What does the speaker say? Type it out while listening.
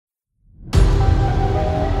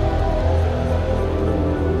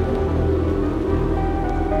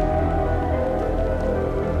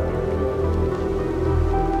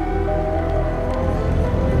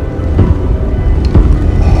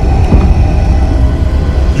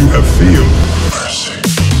have failed. Mercy.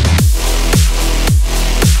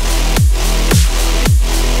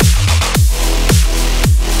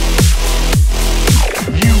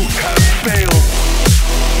 You have failed.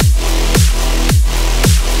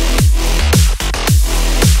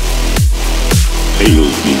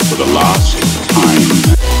 Failed me for the last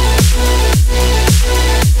time.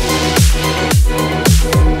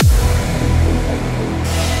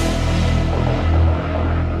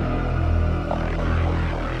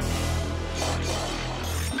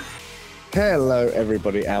 Hello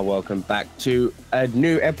everybody and welcome back to a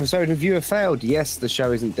new episode of You Have Failed. Yes, the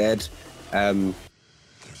show isn't dead.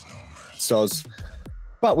 Soz.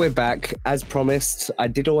 But we're back, as promised. I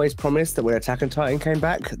did always promise that when Attack on Titan came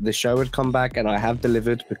back, the show would come back, and I have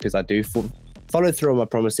delivered because I do follow through on my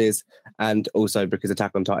promises, and also because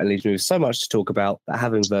Attack on Titan leaves me with so much to talk about that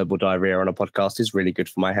having verbal diarrhea on a podcast is really good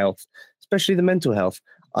for my health, especially the mental health.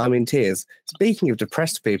 I'm in tears. Speaking of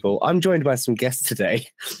depressed people, I'm joined by some guests today.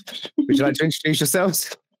 Would you like to introduce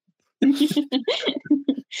yourselves?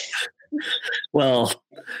 Well,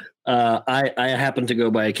 I happen to go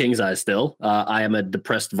by King's Eye still. I am a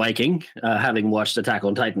depressed Viking, having watched Attack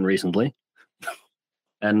on Titan recently.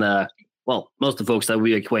 And, well, most of the folks that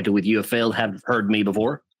we acquainted with You Have Failed have heard me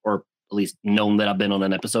before, or at least known that I've been on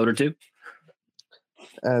an episode or two.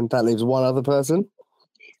 And that leaves one other person.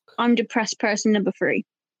 I'm depressed person number 3.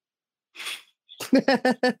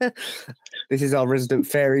 This is our resident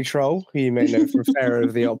fairy troll, who you may know from Pharaoh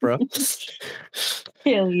of the Opera.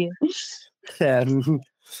 Hell yeah.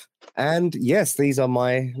 And yes, these are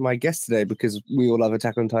my guests today because we all love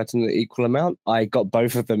Attack on Titan an equal amount. I got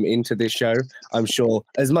both of them into this show. I'm sure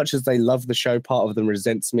as much as they love the show, part of them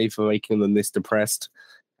resents me for making them this depressed.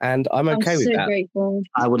 And I'm okay with that. Grateful.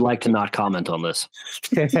 I would like to not comment on this.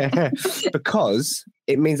 Because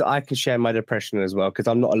it means I can share my depression as well, because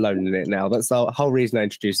I'm not alone in it now. That's the whole reason I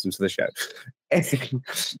introduced them to the show.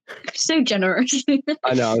 So generous.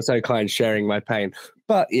 I know, I'm so kind sharing my pain.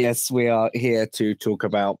 But yes, we are here to talk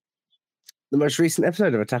about the most recent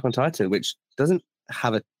episode of Attack on Titan, which doesn't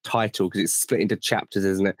have a title because it's split into chapters,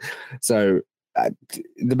 isn't it? So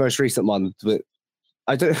the most recent one, but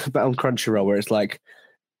I don't know about on Crunchyroll where it's like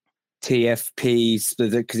TFP,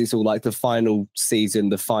 because it's all like the final season,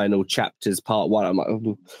 the final chapters, part 1. I'm like,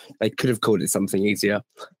 oh, they could have called it something easier,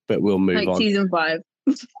 but we'll move on. Season 5.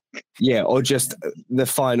 Yeah, or just the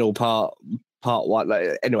final part 1.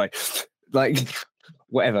 Like, anyway, like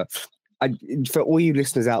whatever. For all you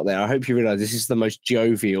listeners out there, I hope you realize this is the most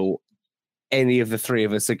jovial any of the three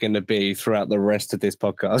of us are going to be throughout the rest of this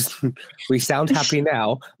podcast. We sound happy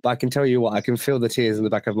now, but I can tell you what, I can feel the tears in the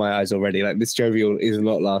back of my eyes already. Like, this jovial is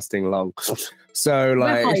not lasting long. So,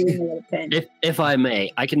 like, if I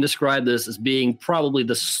may, I can describe this as being probably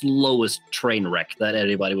the slowest train wreck that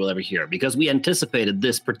anybody will ever hear, because we anticipated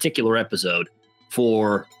this particular episode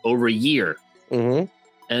for over a year. Mm-hmm.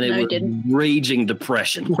 And it was raging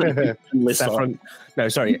depression. No,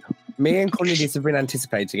 sorry. Me and Cornelius have been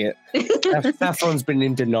anticipating it. Saffron's been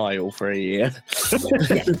in denial for a year.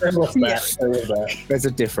 There's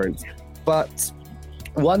a difference. But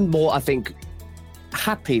one more, I think,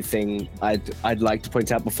 happy thing I'd like to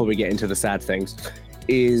point out before we get into the sad things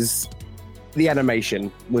is the animation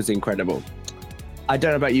was incredible. I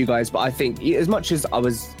don't know about you guys, but I think as much as I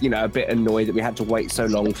was, a bit annoyed that we had to wait so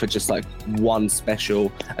long for just like one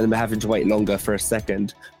special and then we're having to wait longer for a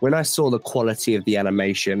second, when I saw the quality of the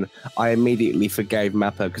animation, I immediately forgave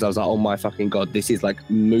Mappa because I was like, oh my fucking God, this is like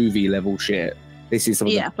movie level shit. This is some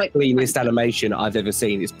of the cleanest animation I've ever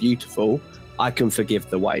seen. It's beautiful. I can forgive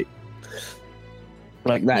the wait.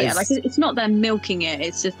 Like that is... like it's not them milking it,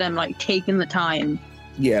 it's just them like taking the time.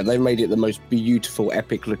 Yeah, they made it the most beautiful,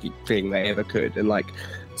 epic looking thing they ever could. And like,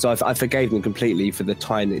 so I forgave them completely for the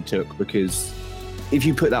time it took, because if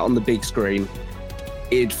you put that on the big screen,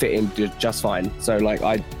 it'd fit in just fine. So like,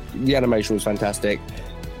 the animation was fantastic.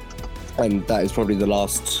 And that is probably the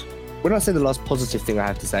last, when I say the last positive thing I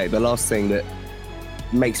have to say, the last thing that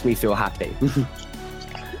makes me feel happy.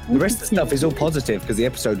 The rest of the stuff is all positive because the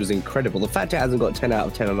episode was incredible. The fact it hasn't got 10 out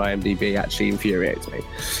of 10 on IMDb actually infuriates me.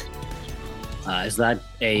 Is that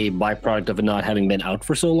a byproduct of it not having been out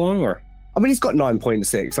for so long, or? I mean, it's got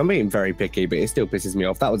 9.6. I'm being very picky, but it still pisses me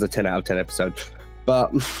off. That was a 10 out of 10 episode.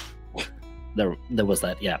 But there was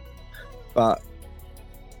that, yeah. But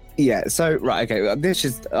yeah, so right, okay. This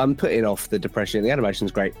is I'm putting off the depression. The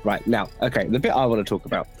animation's great. Right now, okay. The bit I want to talk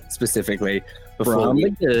about specifically before from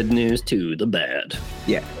the good news to the bad.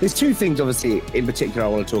 Yeah, there's two things obviously in particular I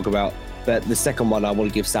want to talk about. But the second one, I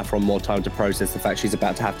want to give Saffron more time to process the fact she's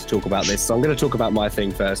about to have to talk about this. So I'm going to talk about my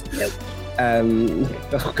thing first. Yep.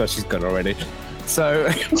 Oh, God, she's gone already.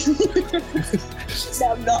 So,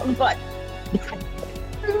 No, I'm not, but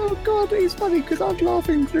oh god, it's funny because I'm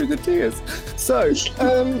laughing through the tears. So,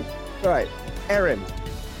 right, Eren.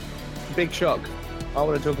 Big shock. I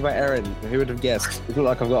want to talk about Eren. Who would have guessed? It's not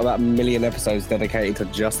like I've got about 1 million episodes dedicated to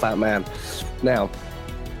just that man. Now,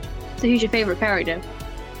 so who's your favourite character?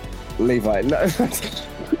 Levi. No.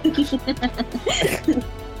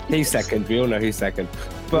 He's second. We all know who's second.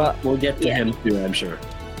 But We'll get to Yeah. him too, I'm sure.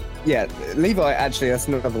 yeah, Levi, actually, that's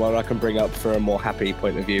another one I can bring up for a more happy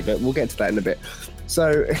point of view, but we'll get to that in a bit.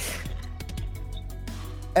 So,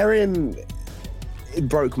 Eren, it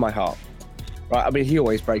broke my heart. Right? I mean, he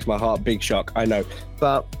always breaks my heart. Big shock, I know.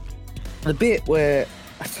 But the bit where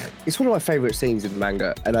it's one of my favorite scenes in the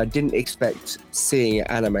manga, and I didn't expect seeing it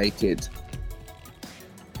animated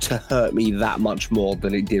to hurt me that much more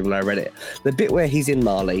than it did when I read it. The bit where he's in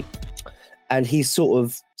Mali and he's sort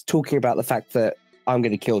of talking about the fact that I'm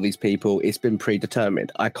going to kill these people. It's been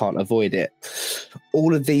predetermined. I can't avoid it.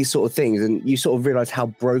 All of these sort of things. And you sort of realize how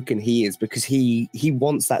broken he is because he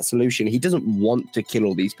wants that solution. He doesn't want to kill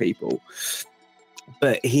all these people,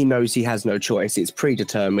 but he knows he has no choice. It's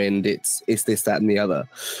predetermined. It's this, that, and the other.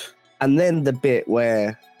 And then the bit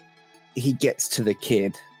where he gets to the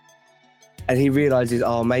kid and he realizes,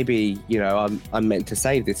 oh, maybe, you know, I'm meant to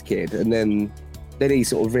save this kid. And then he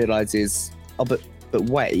sort of realizes, oh, but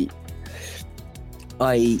wait,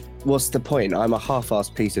 what's the point? I'm a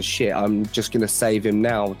half-assed piece of shit. I'm just going to save him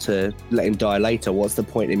now to let him die later. What's the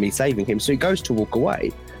point in me saving him? So he goes to walk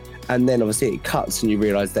away. And then obviously it cuts and you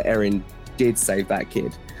realize that Eren did save that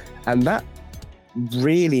kid. And that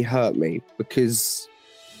really hurt me because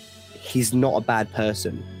he's not a bad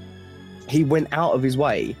person. He went out of his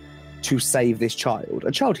way to save this child,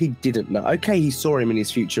 a child he didn't know. Okay, he saw him in his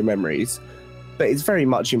future memories, but it's very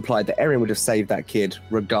much implied that Eren would have saved that kid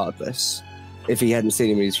regardless if he hadn't seen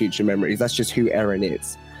him in his future memories. That's just who Eren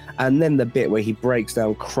is. And then the bit where he breaks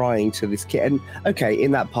down crying to this kid, and okay,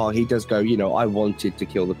 in that part he does go, you know, I wanted to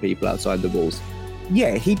kill the people outside the walls.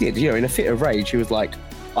 Yeah, he did. You know, in a fit of rage, he was like,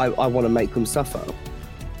 I want to make them suffer.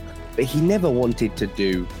 But he never wanted to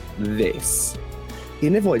do this. He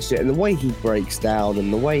never wanted to do it. And the way he breaks down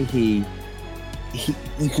and the way he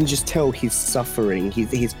you can just tell he's suffering,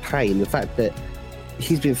 his pain, the fact that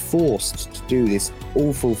he's been forced to do this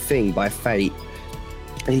awful thing by fate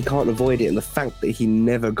and he can't avoid it, and the fact that he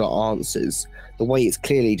never got answers, the way it's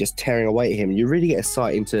clearly just tearing away at him, you really get a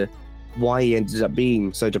sight into why he ended up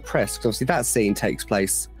being so depressed. Because obviously that scene takes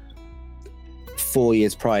place 4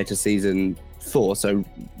 years prior to season 4, so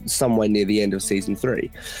somewhere near the end of season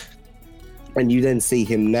 3. And you then see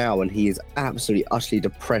him now and he is absolutely utterly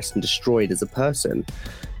depressed and destroyed as a person.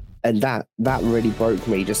 And that really broke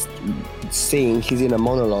me, just seeing his inner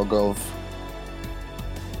monologue of,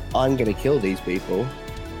 I'm going to kill these people.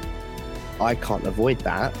 I can't avoid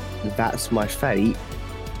that. That's my fate.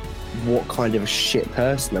 What kind of a shit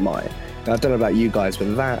person am I? Now, I don't know about you guys,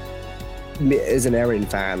 but that, as an Eren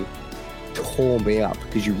fan, tore me up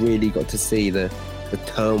because you really got to see the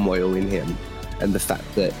turmoil in him and the fact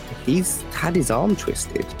that he's had his arm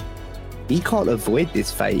twisted. He can't avoid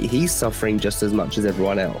this fate. He's suffering just as much as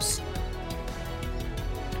everyone else.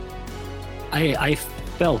 I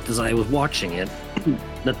felt as I was watching it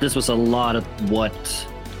that this was a lot of what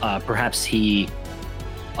perhaps he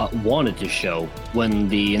wanted to show when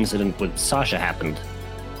the incident with Sasha happened,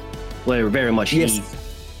 where very much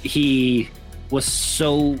he was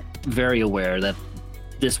so very aware that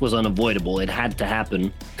this was unavoidable. It had to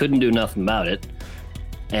happen. Couldn't do nothing about it.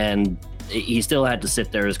 And he still had to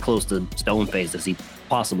sit there as close to stone-faced as he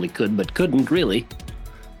possibly could, but couldn't really.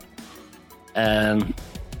 And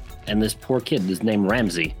this poor kid, his name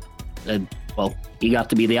Ramsey, well, he got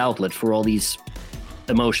to be the outlet for all these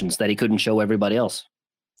emotions that he couldn't show everybody else.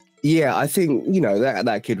 Yeah, I think, you know,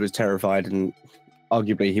 that kid was terrified, and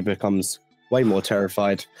arguably he becomes way more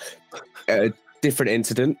terrified. A different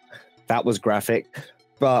incident. That was graphic,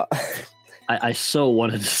 but... I so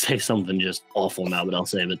wanted to say something just awful now, but I'll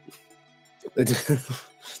save it.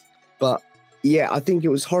 But yeah, I think it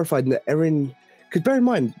was horrifying that Eren, because bear in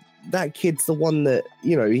mind, that kid's the one that,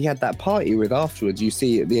 you know, he had that party with afterwards. You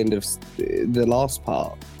see at the end of the last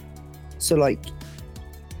part. So like,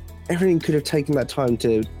 Eren could have taken that time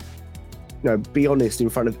to, you know, be honest in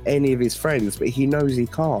front of any of his friends, but he knows he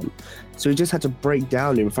can't. So he just had to break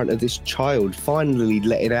down in front of this child, finally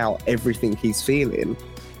letting out everything he's feeling.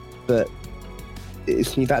 But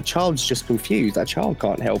that child's just confused. That child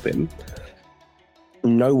can't help him.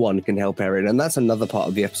 No one can help Eren, and that's another part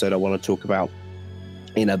of the episode I want to talk about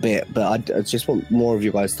in a bit. But I just want more of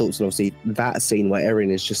you guys' thoughts on obviously that scene where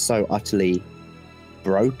Eren is just so utterly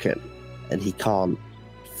broken and he can't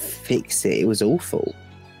fix it. It was awful.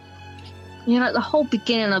 You know, like the whole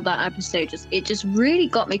beginning of that episode just really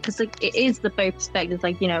got me, because like it is the both perspectives.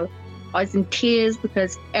 Like, you know, I was in tears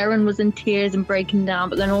because Eren was in tears and breaking down,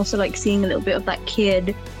 but then also like seeing a little bit of that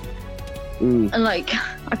kid, and like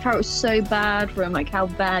I felt so bad for him, like how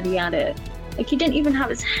bad he had it. Like he didn't even have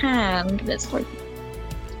his hand. And it's like,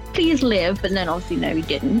 please live, but then obviously no, he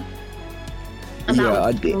didn't. And Yeah, that I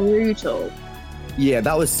was did. brutal. Yeah,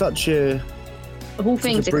 that was such a... The whole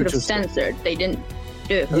thing Such a they could have brutal censored. They didn't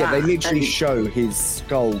do it for Yeah, that. they literally And- show his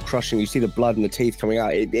skull crushing. You see the blood and the teeth coming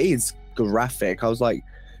out. It is graphic. I was like...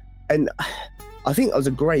 And I think that was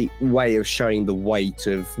a great way of showing the weight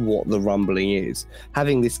of what the rumbling is.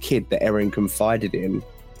 Having this kid that Eren confided in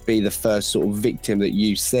be the first sort of victim that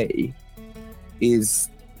you see is...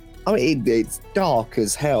 I mean, it's dark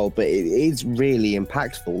as hell, but it is really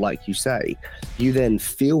impactful, like you say. You then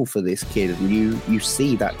feel for this kid, and you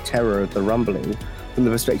see that terror of the rumbling from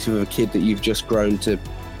the perspective of a kid that you've just grown to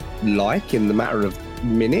like in the matter of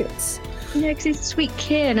minutes. Yeah, because he's a sweet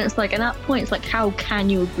kid, and it's like at that point, it's like, how can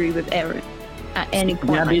you agree with Eren at any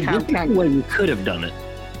point? Gabby, Like, how this is can the way you? you could have done it.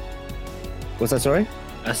 What's that, sorry?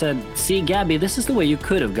 I said, see, Gabby, this is the way you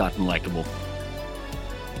could have gotten likable.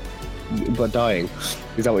 But dying.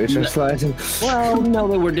 Is that what you're translating? Well, no,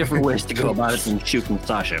 there were different ways to go about it than shooting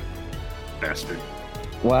Sasha. Bastard.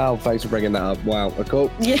 Wow, thanks for bringing that up. Wow,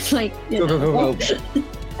 cool. Yeah, like, you Cool, know. cool, cool.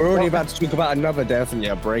 We're already about to talk about another death, and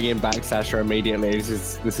yeah, bringing back Sasha immediately. This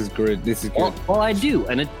is good. This is good. Well, I do,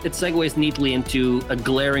 and it segues neatly into a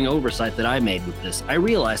glaring oversight that I made with this. I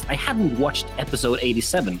realized I hadn't watched episode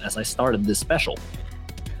 87 as I started this special.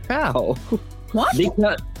 How? What?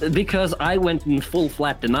 Because I went in full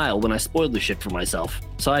flat denial when I spoiled the shit for myself.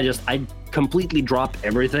 So I completely dropped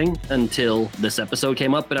everything until this episode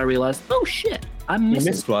came up, and I realized, oh shit, I'm You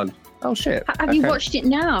missing. missed one. Oh shit. Have you Okay. watched it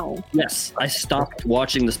now? Yes, I stopped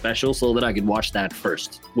watching the special so that I could watch that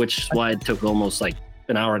first, which is why it took almost like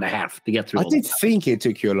an hour and a half to get through. I all did that. think it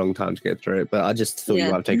took you a long time to get through it, but I just thought you Yeah.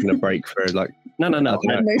 might have taken a break for like. No. I don't know.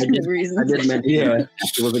 Most I of did- the reasons. I did mention Yeah.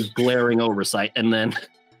 it was a glaring oversight, and then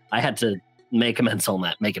I had to make amends on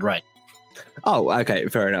that, make it right. Oh, okay,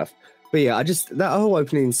 fair enough. But yeah, I just that whole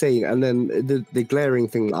opening scene, and then the glaring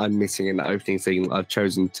thing that I'm missing in that opening scene that I've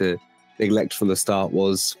chosen to neglect from the start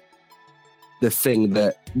was the thing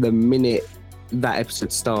that the minute that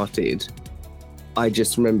episode started, I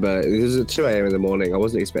just remember it was at 2 a.m. in the morning. I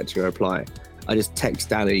wasn't expecting a reply. I just text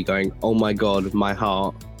Danny going, "Oh my god, my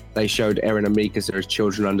heart!" They showed Eren and Mikasa as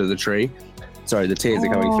children under the tree. Sorry, the tears are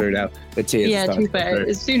coming Oh. through now. The tears. Yeah, are to starting be fair, come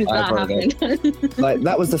through. as soon as I that happened. Like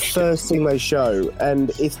that was the first thing they show,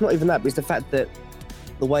 and it's not even that, but it's the fact that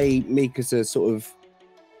the way Mikasa sort of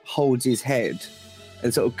holds his head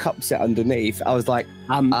and sort of cups it underneath. I was like,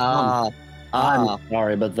 I'm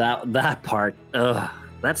sorry, but that part,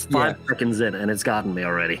 that's 5 seconds in, and it's gotten me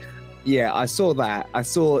already. yeah, I saw that. I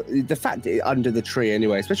saw the fact that it under the tree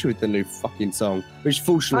anyway, especially with the new fucking song, which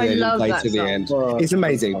fortunately I they didn't love play that to the song. end. It's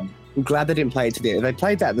amazing. I'm glad they didn't play it to the end. If they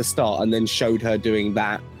played that at the start and then showed her doing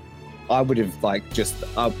that, I would have like just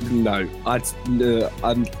no.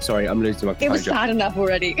 I'm sorry, I'm losing my It was composure. sad enough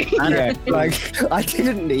already. Yeah, like I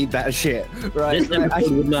didn't need that shit, right? This Like,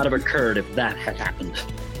 episode would not have occurred if that had happened.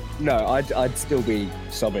 no, I'd still be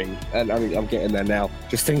sobbing, and I mean I'm getting there now,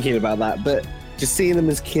 just thinking about that. But just seeing them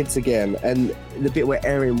as kids again, and the bit where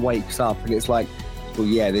Eren wakes up, and it's like, well,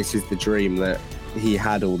 yeah, this is the dream that he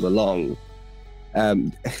had all along,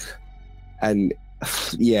 and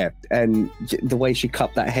yeah, and the way she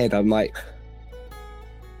cut that head, I'm like,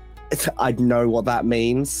 I know what that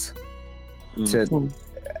means. To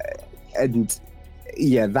and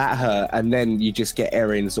yeah, that hurt. And then you just get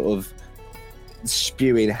Eren sort of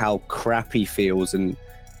spewing how crap he feels and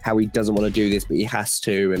how he doesn't want to do this, but he has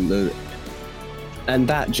to, and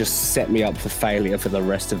that just set me up for failure for the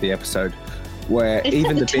rest of the episode. Where It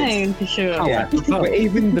even the set the bits, tone for sure. yeah, where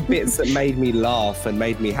even the bits that made me laugh and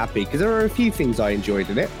made me happy, because there were a few things I enjoyed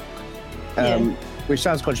in it, which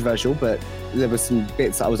sounds controversial, but there were some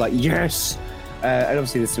bits that I was like, yes, and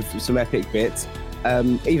obviously there's some epic bits.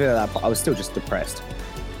 Even at that point, I was still just depressed,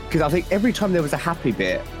 because I think every time there was a happy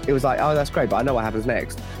bit, it was like, oh, that's great, but I know what happens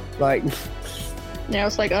next. Like, Yeah, I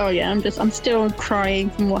was like, oh yeah, I'm still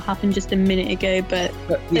crying from what happened just a minute ago, but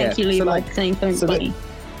yeah, thank you, so, Levi, like, for saying something so that- funny.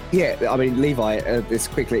 yeah, I mean, Levi, this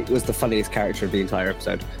quickly was the funniest character of the entire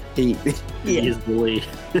episode. He Yeah. Easily.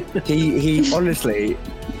 he honestly,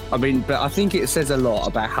 I mean, but I think it says a lot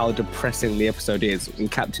about how depressing the episode is, and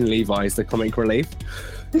Captain Levi is the comic relief.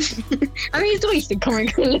 I mean, he's always the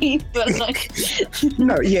comic relief, but like,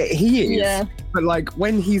 No, yeah, he is. yeah, But like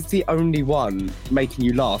when he's the only one making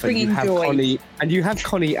you laugh, and you Bringing have joy.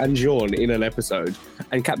 Connie and Jean in an episode,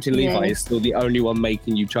 and Captain Yeah. Levi is still the only one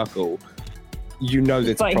making you chuckle, you know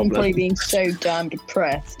there's a despite him problem. probably being so damn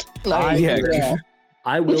depressed. Like, Yeah.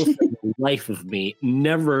 I will, for the life of me,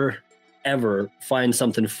 never ever find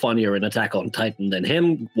something funnier in Attack on Titan than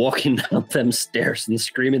him walking down them stairs and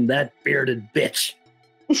screaming, "That bearded bitch!"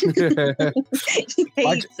 he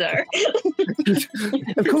hates her.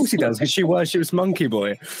 Of course he does, because she worships Monkey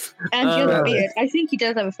Boy. And she has a Uh, beard. I think he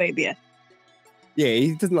does have a phobia. Yeah,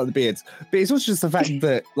 he doesn't like the beards. But it's also just the fact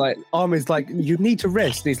that, like, Armin's like, you need to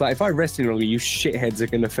rest. And he's like, if I rest any longer, you shitheads are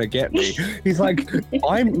going to forget me. He's like,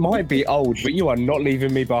 I might be old, but you are not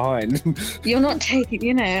leaving me behind. You're not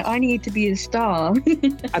taking, I need to be a star.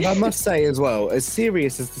 And I must say as well, as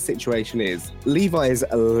serious as the situation is, Levi's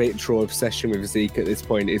literal obsession with Zeke at this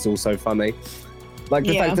point is also funny. Like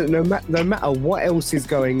the Yeah. fact that no matter what else is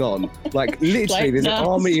going on, like literally Like there's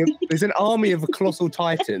nuts. an army of colossal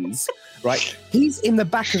titans, right? He's in the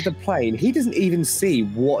back of the plane. He doesn't even see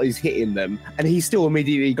what is hitting them, and he still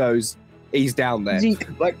immediately goes, he's down there.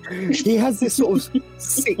 Zeke. Like he has this sort of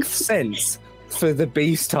sixth sense for the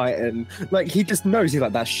Beast Titan. Like he just knows, he's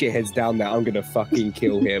like, that shithead's down there, I'm gonna fucking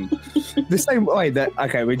kill him. The same way that,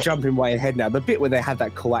 okay, we're jumping way ahead now, the bit where they had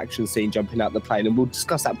that cool action scene jumping out the plane, and we'll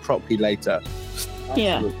discuss that properly later.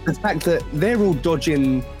 Yeah. The fact that they're all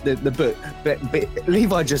dodging the book, but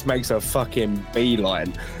Levi just makes a fucking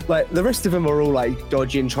beeline. Like the rest of them are all like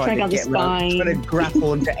dodging, trying Check to out the get around, spine. trying to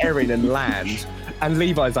grapple onto Erin and land. And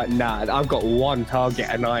Levi's like, nah, I've got one target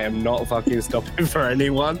and I am not fucking stopping for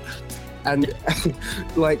anyone. And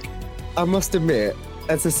like, I must admit,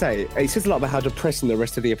 as I say, it says a lot about how depressing the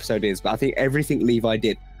rest of the episode is, but I think everything Levi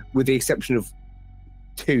did, with the exception of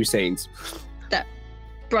 2 scenes,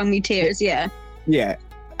 Brung me tears, yeah. yeah,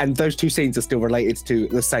 and those 2 scenes are still related to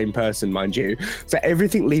the same person, mind you. So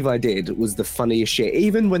everything Levi did was the funniest shit.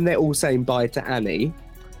 Even when they're all saying bye to Annie,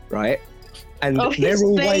 right? And Oh, they're his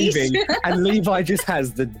all face. waving, and Levi just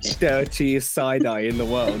has the dirtiest side eye in the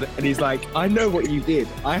world. And he's like, I know what you did.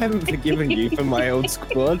 I haven't forgiven you for my old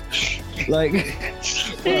squad. Like,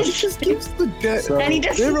 he just gives the dirt. And he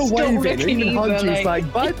doesn't They're all stop waving. looking Even either, Hanji's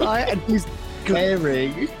like, bye bye, and he's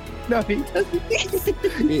glaring. No, he doesn't.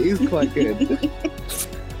 It is quite good.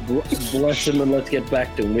 Bless him, and let's get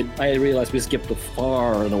back to him. I realized we skipped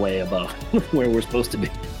far and away above where we're supposed to be.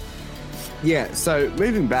 Yeah, so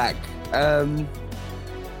moving back, I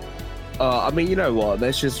mean, you know what?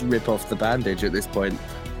 Let's just rip off the bandage at this point.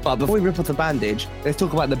 But before we rip off the bandage, let's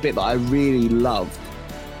talk about the bit that I really loved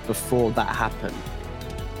before that happened.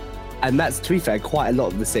 And that's, to be fair, quite a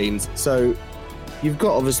lot of the scenes. So you've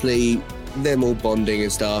got obviously them all bonding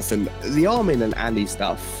and stuff, and the Armin and Andy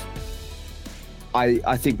stuff,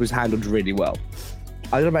 I think was handled really well.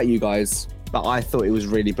 I don't know about you guys, but I thought it was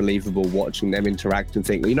really believable watching them interact and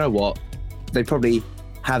think, well, you know what? They probably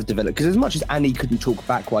have developed, because as much as Annie couldn't talk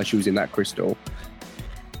back while she was in that crystal,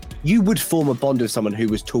 you would form a bond with someone who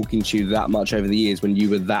was talking to you that much over the years when you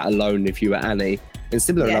were that alone if you were Annie. And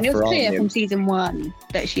similar Yeah, and enough it was for clear Armin. from season 1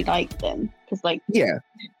 that she liked them. Because, like, Yeah,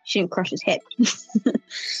 she didn't crush his head.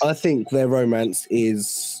 I think their romance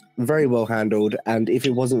is very well handled, and if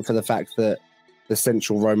it wasn't for the fact that the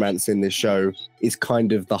central romance in this show is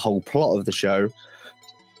kind of the whole plot of the show,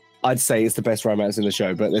 I'd say it's the best romance in the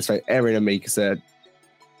show. But let's say Erin and Mikasa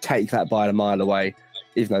take that by a mile away,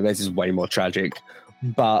 even though this is way more tragic.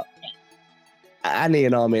 But Annie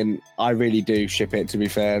and Armin, I really do ship it, to be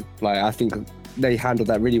fair. Like, I think they handled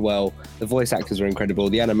that really well. The voice actors were incredible.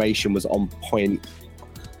 The animation was on point.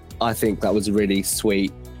 I think that was really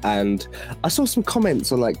sweet. And I saw some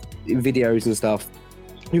comments on, like, in videos and stuff.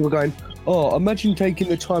 People were going, oh, imagine taking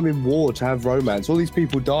the time in war to have romance. All these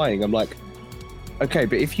people dying. I'm like, okay,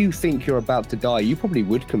 but if you think you're about to die, you probably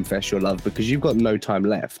would confess your love because you've got no time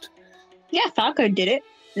left. Yeah, Falco did it.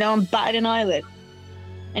 No one batted an eyelid.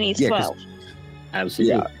 And he's Yeah, 'cause- 12.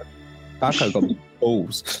 Absolutely. Yeah. Falco got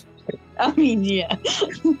balls. I mean, yeah.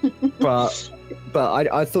 But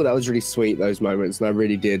I thought that was really sweet, those moments, and I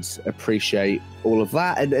really did appreciate all of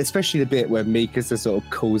that, and especially the bit where Mikasa sort of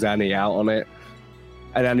calls Annie out on it,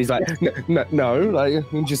 and Annie's like, no, like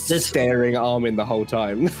just staring at Armin the whole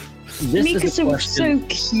time. This is a Mikasa was so question.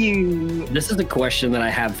 cute. This is the question that I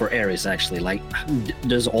have for Ares. Actually, like,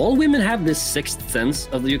 does all women have this sixth sense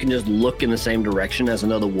of you can just look in the same direction as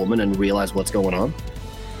another woman and realize what's going on?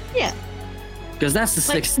 Yeah. Because that's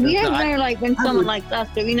the Like, sixth. we don't I- know, like, when I someone would- likes us,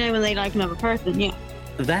 but we know when they like another person, yeah.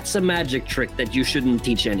 That's a magic trick that you shouldn't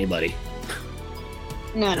teach anybody.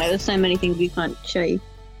 No, there's so many things we can't show you.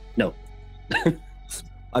 No.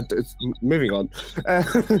 Moving on.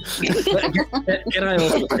 Can I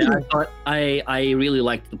also say, I really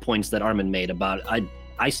liked the points that Armin made about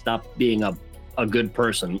I stopped being a good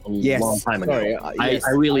person a long time ago. Sorry, yes.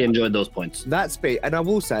 I really enjoyed those points. That's big, and I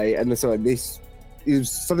will say, and so this is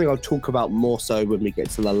something I'll talk about more so when we get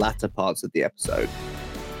to the latter parts of the episode.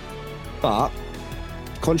 But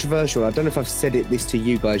controversial. I don't know if I've said this to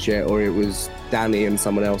you guys yet, or it was Danny and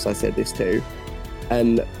someone else I said this to,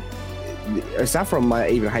 and Saffron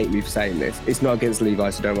might even hate me for saying this. It's not against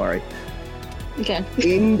Levi, so don't worry. Okay.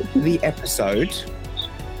 In the episode,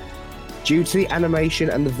 due to the animation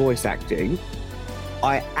and the voice acting,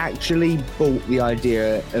 I actually bought the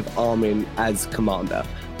idea of Armin as Commander.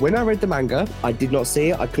 When I read the manga, I did not see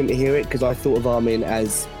it. I couldn't hear it because I thought of Armin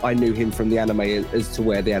as I knew him from the anime as to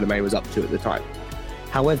where the anime was up to at the time.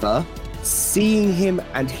 However, seeing him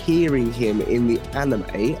and hearing him in the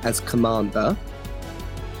anime as Commander,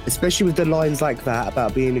 especially with the lines like that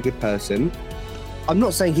about being a good person, I'm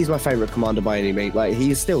not saying he's my favourite commander by any means. Like, he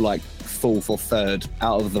is still like fourth or third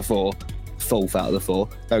out of the four. Fourth out of the four,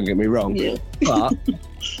 don't get me wrong. Yeah.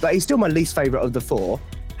 But he's still my least favourite of the four.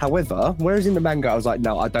 However, whereas in the manga, I was like,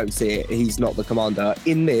 no, I don't see it. He's not the commander.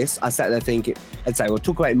 In this, I sat there thinking, I'd say we'll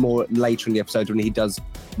talk about it more later in the episode when he does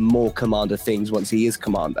more commander things once he is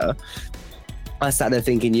commander. I sat there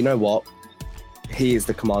thinking, you know what? He is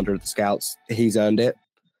the commander of the scouts. He's earned it.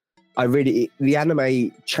 The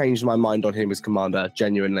anime changed my mind on him as commander,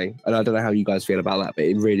 genuinely. And I don't know how you guys feel about that, but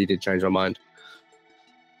it really did change my mind.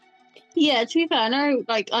 Yeah, to be fair, I know,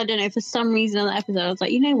 like, I don't know, for some reason in that episode, I was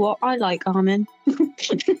like, you know what? I like Armin.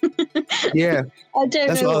 Yeah. I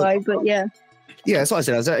don't know why, but yeah. Yeah, that's what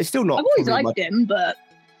I said. It's still not. I've always liked him, but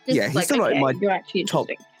yeah, he's still not in my you're actually top.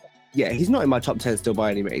 interesting. Yeah, he's not in my top 10 still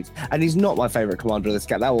by any means. And he's not my favourite commander of the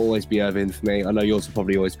scout. That will always be Irvin for me. I know yours will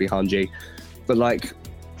probably always be Hanji. But, like...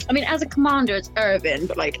 I mean, as a commander, it's Irvin,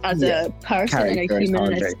 but, like, as a person and a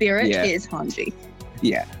human and a spirit, it is Hanji.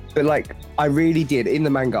 Yeah. But, like, I really did. In the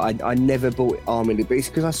manga, I never bought Armin. But it's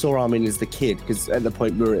because I saw Armin as the kid. Because at the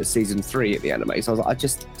point, we were at season 3 at the anime. So I was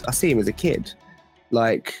like, I see him as a kid.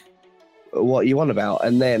 Like, what are you on about?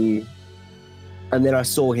 And then I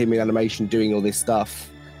saw him in animation doing all this stuff.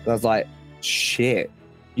 And I was like, shit,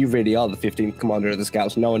 you really are the 15th commander of the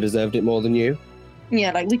scouts. No one deserved it more than you.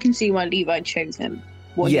 Yeah, like, we can see why Levi chose him.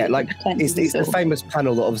 Yeah, like, it's the famous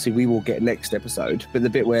panel that obviously we will get next episode. But the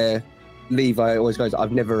bit where Levi always goes,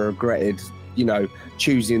 I've never regretted,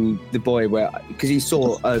 choosing the boy because he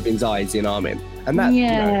saw Irvin's eyes in Armin. And that,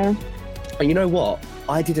 yeah. And you know what?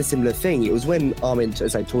 I did a similar thing. It was when Armin,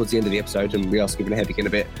 say, towards the end of the episode, and we are skipping ahead again a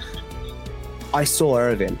bit, I saw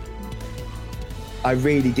Irvin. I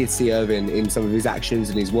really did see Irvin in some of his actions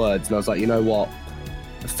and his words, and I was like, you know what?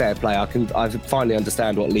 Fair play. I finally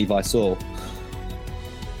understand what Levi saw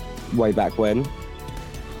way back when.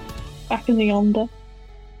 Back in the yonder.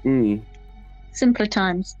 Simpler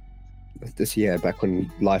times. Back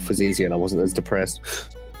when life was easy and I wasn't as depressed.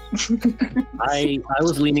 I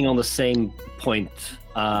was leaning on the same point.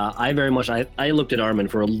 I looked at Armin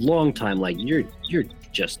for a long time like, you're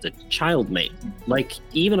just a child, mate. Like,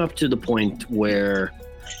 even up to the point where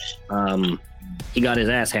he got his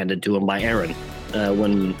ass handed to him by Eren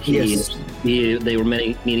when they were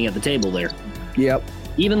meeting at the table there. Yep.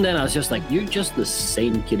 Even then, I was just like, you're just the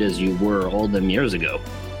same kid as you were all them years ago.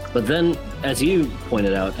 But then, as you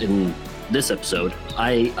pointed out in this episode,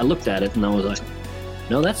 I looked at it and I was like,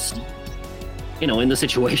 no, that's, in the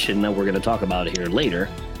situation that we're going to talk about here later,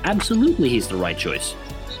 absolutely he's the right choice.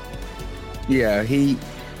 Yeah, he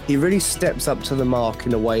really steps up to the mark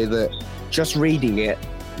in a way that just reading it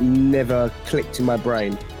never clicked in my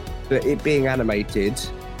brain. But it being animated,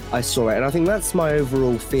 I saw it. And I think that's my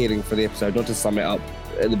overall feeling for the episode, not to sum it up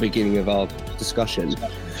at the beginning of our discussion.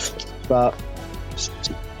 But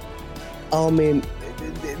Armin,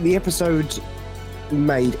 the episode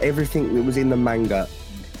made everything that was in the manga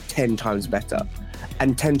 10 times better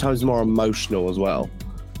and 10 times more emotional as well.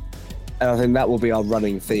 And I think that will be our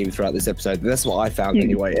running theme throughout this episode. That's what I found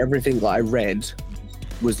anyway. Everything that I read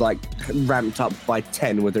was like ramped up by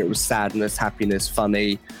 10, whether it was sadness, happiness,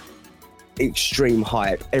 funny, extreme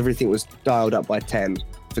hype. Everything was dialed up by 10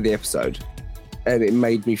 for the episode. And it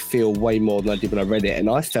made me feel way more than I did when I read it. And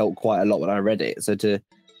I felt quite a lot when I read it. So to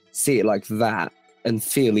see it like that and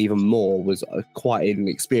feel even more was quite an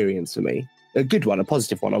experience for me. A good one, a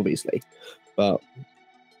positive one, obviously. But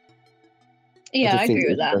yeah, I agree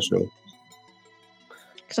with that.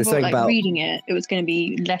 Because I thought, reading it was going to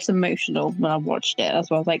be less emotional when I watched it. That's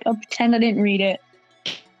why I was like, I'll pretend I didn't read it.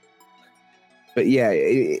 But yeah,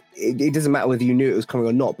 it doesn't matter whether you knew it was coming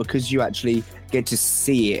or not, because you actually get to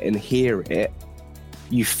see it and hear it,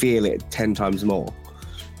 you feel it 10 times more.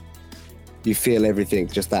 you feel everything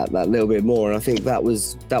just that little bit more. And I think that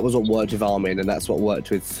was what worked with Armin, and that's what worked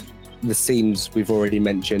with the scenes we've already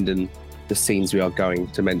mentioned and the scenes we are going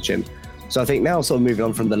to mention. So I think now sort of moving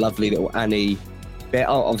on from the lovely little Annie bit,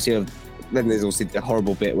 obviously then there's also the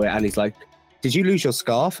horrible bit where Annie's like, did you lose your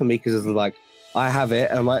scarf? And Mika's like, I have it.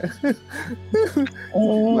 And I'm like,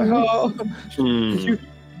 my heart.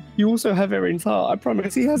 You also have Erin's heart. I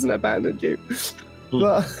promise he hasn't abandoned you.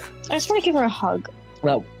 But I just want to give her a hug.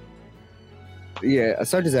 well, yeah,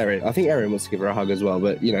 so does Erin. I think Erin wants to give her a hug as well,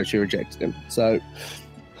 but you know, she rejected him. So,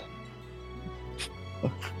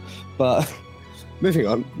 but moving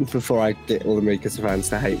on before I get all the Mika's fans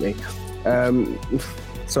to hate me.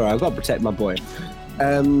 Sorry, I've got to protect my boy.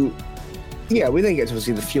 Yeah, we then get to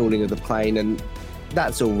see the fueling of the plane, and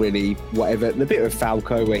that's all really whatever. The bit with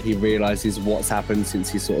Falco where he realizes what's happened since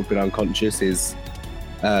he's sort of been unconscious is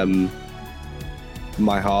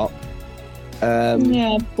my heart.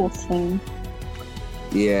 Yeah, poor thing.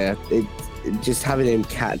 Yeah, it just having him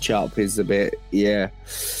catch up is a bit, yeah.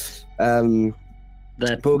 That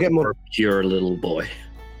But we'll get more. pure little boy.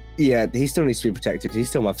 Yeah, he still needs to be protected. He's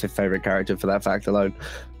still my fifth favorite character for that fact alone.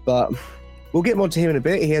 But we'll get more to him in a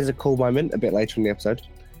bit. He has a cool moment a bit later in the episode.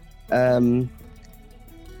 And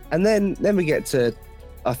then we get to,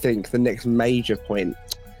 I think, the next major point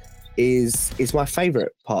is my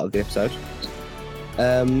favorite part of the episode.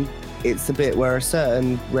 It's the bit where a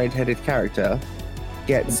certain red-headed character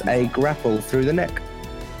gets a grapple through the neck.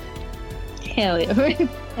 Hell yeah.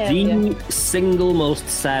 Hell yeah. The single most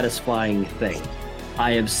satisfying thing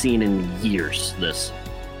I have seen in years. This.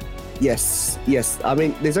 Yes. I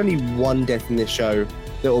mean, there's only one death in this show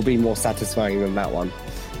that will be more satisfying than that one.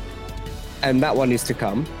 And that one is to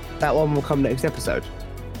come. That one will come next episode.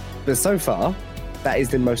 But so far, that is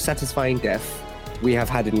the most satisfying death we have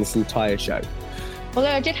had in this entire show.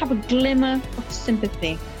 Although I did have a glimmer of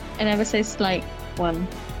sympathy, and ever so slight one.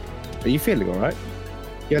 Are you feeling all right?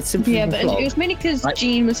 You had sympathy. Yeah, for but Flog? it was mainly because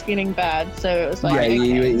Jean was feeling bad, so it was like,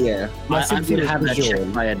 yeah. My I'm sympathy gonna was have for that Jean.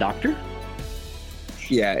 checked by a doctor.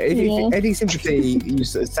 Yeah, if any sympathy,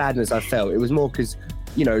 sadness I felt, it was more because,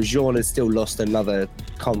 you know, Jean has still lost another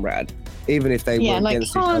comrade. Even if they yeah, were like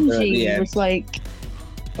against each other at the Hanji end. was like,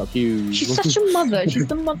 Fuck you. she's such a mother. She's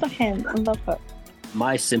the mother hen. I love her.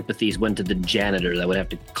 My sympathies went to the janitor that would have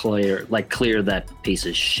to clear that piece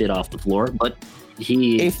of shit off the floor. But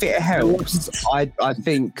he, If it helps, I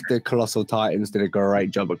think the Colossal Titans did a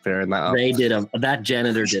great job of clearing that up. that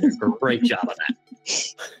janitor did a great job of that.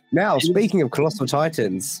 Now, speaking of Colossal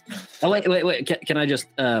Titans, Oh wait! Can I just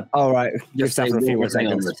all right, just just say after a one few more more thing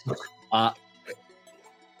on seconds. this?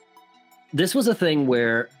 This was a thing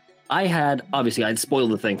where I'd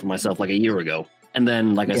spoiled the thing for myself like a year ago. And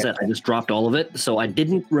then, like I said, I just dropped all of it. So I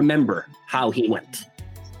didn't remember how he went.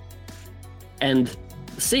 And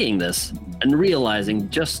seeing this and realizing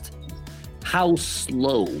just how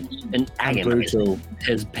slow and agonizing Brutal.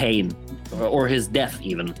 his pain or his death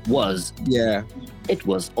even was, Yeah. it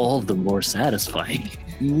was all the more satisfying.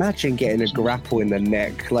 Imagine getting a grapple in the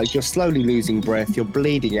neck. Like, you're slowly losing breath, you're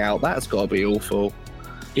bleeding out. That's got to be awful.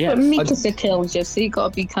 Yeah, But Mikasa killed you, so you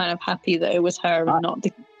gotta be kind of happy that it was her and not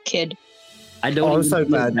the kid. I don't. Oh, I'm even so feel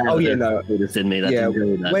glad. bad Oh, yeah, that no. it's in me. That's Yeah,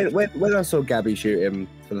 really bad. When I saw Gabby shoot him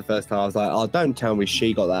for the first time, I was like, oh, don't tell me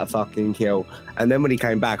she got that fucking kill. And then when he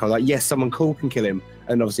came back, I was like, yes, someone cool can kill him.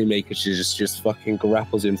 And obviously Mika, she just fucking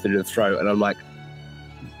grapples him through the throat. And I'm like,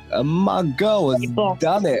 my girl has Boss.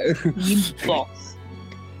 done it. You boss.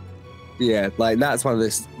 Yeah, like, that's one of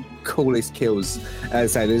the coolest kills.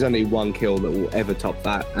 As I say, there's only one kill that will ever top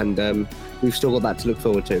that. And we've still got that to look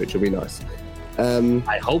forward to, which will be nice.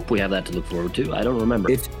 I hope we have that to look forward to. I don't remember.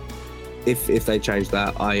 If they change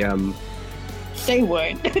that, They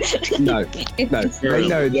won't. no, they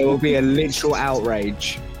know there will be a literal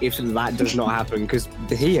outrage if that does not happen, because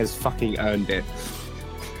he has fucking earned it.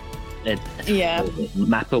 Yeah.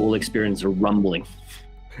 Mappa will experience a rumbling.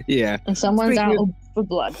 Yeah. And someone's Speaking out for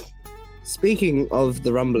blood. Speaking of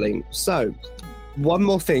the rumbling, so one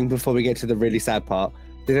more thing before we get to the really sad part.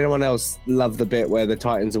 Did anyone else love the bit where the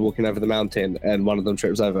Titans are walking over the mountain and one of them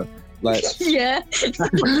trips over? Like, Yeah.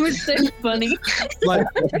 It was so funny. like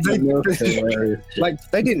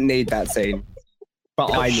they didn't need that scene,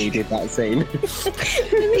 but I needed that scene.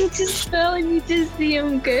 And he just fell and you just see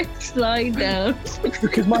him go slide down.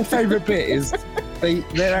 Because my favourite bit is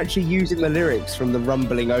they're actually using the lyrics from the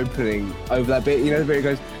rumbling opening over that bit. You know, the bit it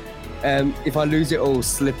goes, if I lose it all,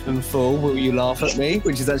 slip and fall, will you laugh at me?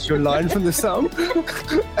 Which is actually a line from the song.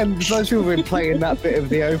 And most people have been playing that bit of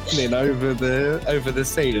the opening over the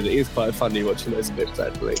scene, and it is quite funny watching those bits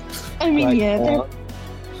actually. I mean, Like, yeah,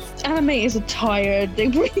 animators are tired. They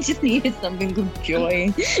really just needed something of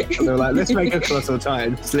joy. And they're like, let's make a Colossal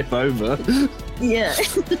Titan slip over. Yeah.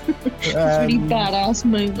 It's really badass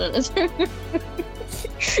moment.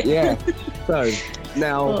 Yeah. So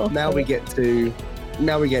now we get to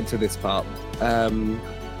this part.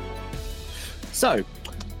 So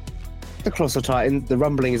the Colossal Titan, the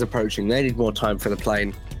rumbling is approaching. They need more time for the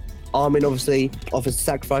plane. Armin obviously offers to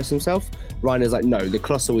sacrifice himself. Reiner's like, no, the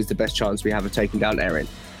Colossal is the best chance we have of taking down Eren.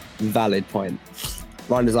 Valid point.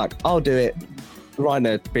 Reiner's like, I'll do it.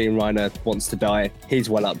 Reiner, being Reiner, wants to die. He's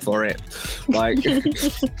well up for it. Like,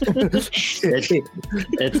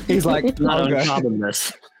 he's like, not I'll uncommon go.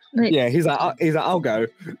 this. Yeah, he's like, I'll go.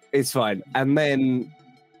 It's fine. And then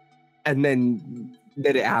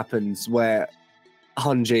it happens where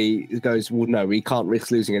Hanji goes, well, no, we can't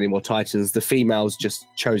risk losing any more Titans. The females just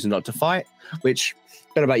chosen not to fight, which, I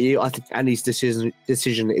don't know about you, I think Annie's decision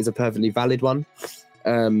is a perfectly valid one.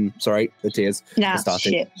 Sorry, the tears are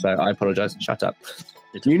starting, shit. so I apologize. Shut up.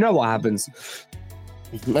 You know what happens.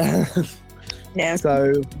 Yeah.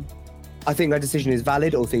 So I think her decision is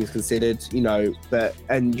valid, all things considered, you know,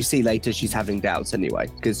 and you see later she's having doubts anyway,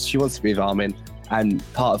 because she wants to be with Armin, and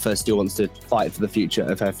part of her still wants to fight for the future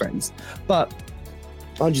of her friends. But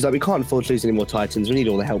Hanji's like, we can't afford to lose any more Titans. We need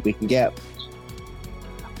all the help we can get.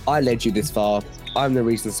 I led you this far. I'm the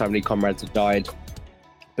reason so many comrades have died,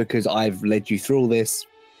 because I've led you through all this.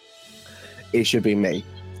 It should be me.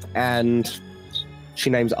 And she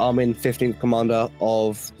names Armin 15th commander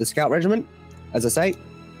of the Scout Regiment, as I say.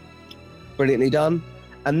 Brilliantly done.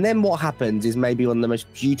 And then what happens is maybe one of the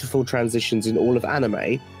most beautiful transitions in all of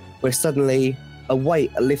anime, where suddenly a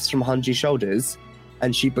weight lifts from Hanji's shoulders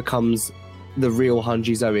and she becomes the real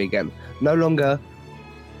Hanji Zoe again. No longer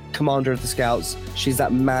commander of the Scouts. She's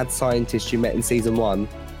that mad scientist you met in season 1,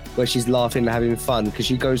 where she's laughing and having fun, because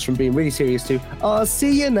she goes from being really serious to, I'll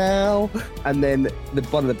see you now. And then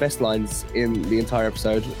one of the best lines in the entire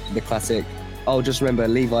episode, the classic, oh, just remember,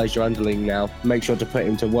 Levi's your underling now. Make sure to put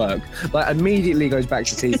him to work. Like, immediately goes back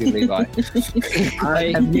to teasing Levi.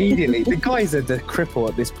 Immediately. The guy's a cripple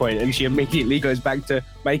at this point, and she immediately goes back to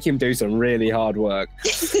make him do some really hard work.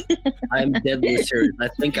 I'm deadly serious. I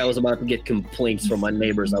think I was about to get complaints from my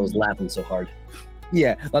neighbors. I was laughing so hard.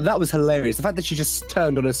 Yeah, like, that was hilarious. The fact that she just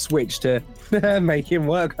turned on a switch to make him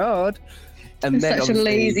work hard. And then such a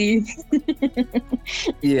lazy.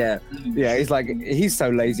 Yeah, he's like, he's so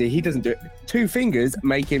lazy, he doesn't do it. 2 fingers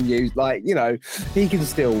make him use, like, you know, he can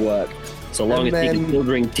still work. So long as he can still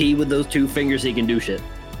drink tea with those 2 fingers, he can do shit.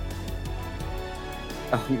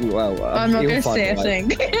 Well, I'm not going to say a thing.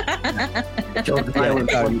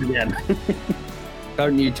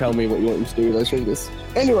 Don't you tell me what you want him to do with those fingers.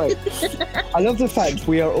 Anyway, I love the fact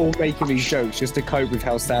we are all making these jokes just to cope with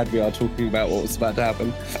how sad we are talking about what was about to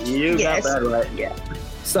happen. You got that right. Yeah.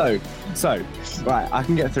 So, right, I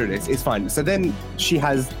can get through this. It's fine. So then she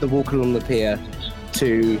has the walk along the pier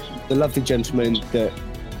to the lovely gentleman that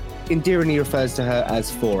endearingly refers to her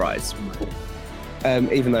as Four Eyes.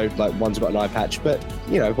 Even though, like, one's got an eye patch, but,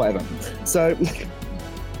 you know, whatever. So,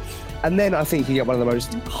 and then I think you get one of the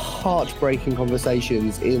most heartbreaking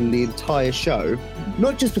conversations in the entire show,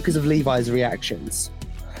 not just because of Levi's reactions,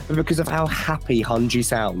 but because of how happy Hanji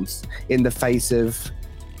sounds in the face of,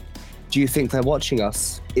 do you think they're watching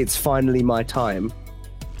us? It's finally my time.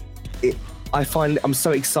 I'm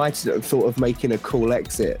so excited at the thought of making a cool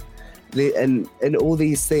exit. And all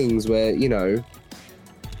these things where, you know,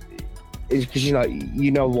 because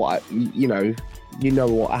you know what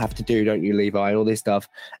I have to do, don't you, Levi, and all this stuff.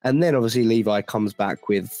 And then obviously Levi comes back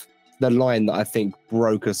with the line that I think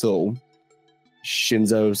broke us all.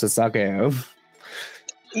 Shinzo Sasageo.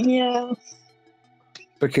 Yeah.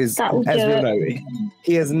 Because as we know,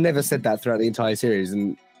 he has never said that throughout the entire series,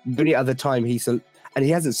 and any other time he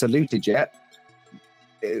hasn't saluted yet.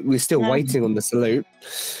 We're still waiting on the salute,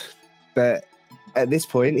 but at this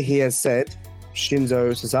point he has said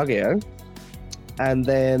Shinzo Sasageo, and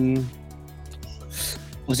then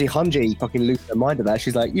obviously Hanji fucking loses her mind at that.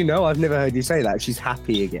 She's like, I've never heard you say that. She's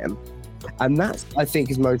happy again, and that's, I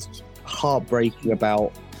think, is most heartbreaking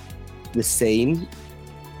about the scene,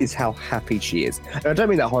 is how happy she is. And I don't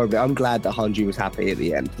mean that horribly. I'm glad that Hanji was happy at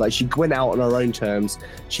the end. Like, she went out on her own terms.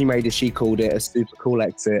 She made, as she called it, a super cool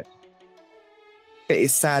exit. But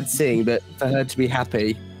it's sad seeing that for her to be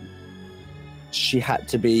happy, she had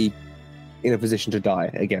to be in a position to die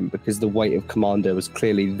again, because the weight of Commander was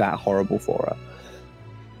clearly that horrible for her.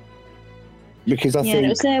 Because I think it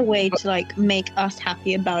was their way to, like, make us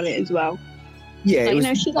happy about it as well. Yeah, like, it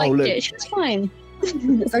was, she liked it. She was fine.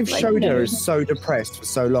 They've showed her as so depressed for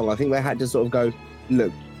so long. I think they had to sort of go,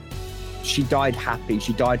 look, she died happy.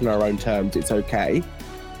 She died on her own terms. It's okay.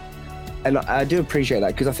 And I do appreciate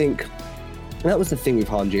that because I think that was the thing with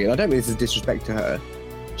Hanji, and I don't mean this is disrespect to her.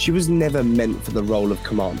 She was never meant for the role of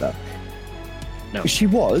commander. No. She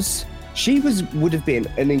would have been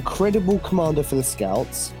an incredible commander for the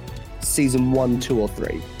Scouts, season 1, 2, or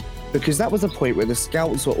 3. Because that was a point where the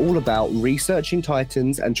Scouts were all about researching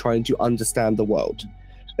Titans and trying to understand the world.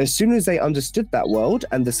 As soon as they understood that world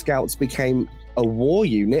and the Scouts became a war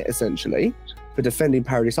unit, essentially, for defending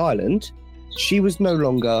Paradise Island, she was no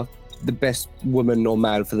longer the best woman or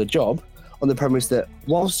man for the job, on the premise that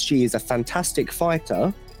whilst she is a fantastic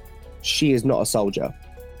fighter, she is not a soldier.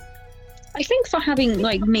 I think for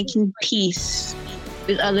making peace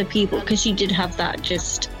with other people, because she did have that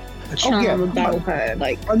just charm about her.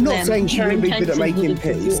 I'm not saying she wouldn't be good at making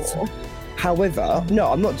peace. However, no,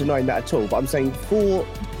 I'm not denying that at all, but I'm saying for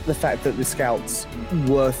the fact that the Scouts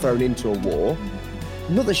were thrown into a war,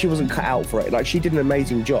 not that she wasn't cut out for it, like she did an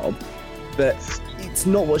amazing job, but it's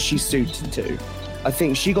not what she's suited to. I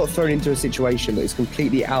think she got thrown into a situation that is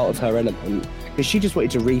completely out of her element because she just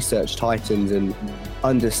wanted to research Titans and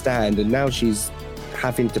understand, and now she's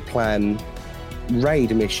having to plan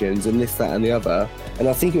raid missions and this, that, and the other. And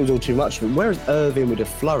I think it was all too much for him. Whereas Irvin would have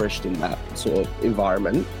flourished in that sort of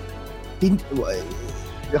environment,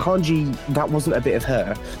 Hanji, that wasn't a bit of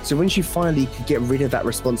her. So when she finally could get rid of that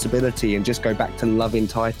responsibility and just go back to loving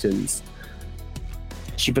Titans,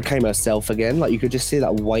 she became herself again. Like you could just see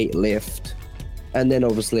that weight lift. And then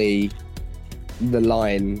obviously the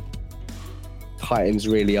line, Titans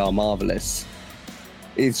really are marvelous.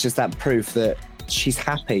 It's just that proof that she's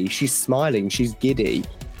happy, she's smiling, she's giddy,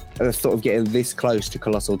 and the thought of getting this close to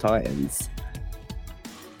Colossal Titans.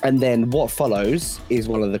 And then what follows is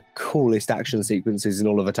one of the coolest action sequences in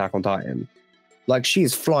all of Attack on Titan. Like she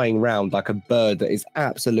is flying around like a bird that is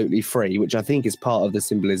absolutely free, which I think is part of the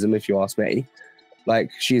symbolism, if you ask me.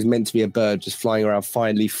 Like she is meant to be a bird just flying around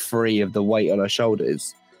finally free of the weight on her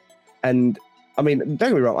shoulders. And I mean, don't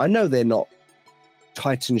get me wrong, I know they're not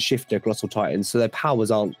Titan Shifter Colossal Titans, so their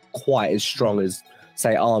powers aren't quite as strong as,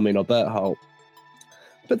 say, Armin or Berthold.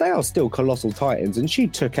 But they are still Colossal Titans, and she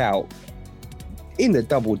took out in the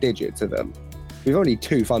double digits of them with only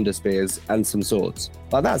 2 Thunder Spears and some swords.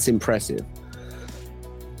 Like, that's impressive.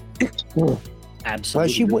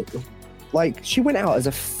 Absolutely. She went out as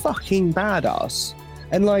a fucking badass.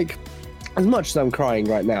 And like, as much as I'm crying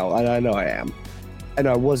right now, and I know I am, and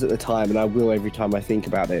I was at the time, and I will every time I think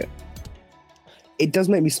about it, it does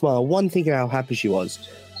make me smile. 1, thinking how happy she was,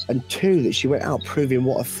 and 2, that she went out proving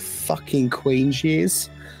what a fucking queen she is.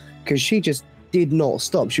 Because she just did not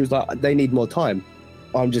stop. She was like, they need more time.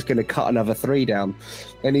 I'm just going to cut another 3 down.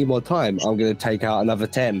 They need more time. I'm going to take out another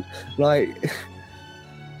 10. Like,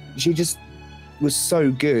 she just was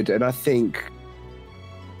so good. And I think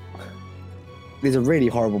there's a really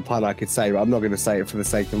horrible pun I could say, but I'm not going to say it for the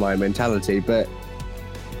sake of my mentality. But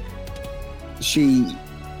she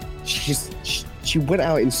went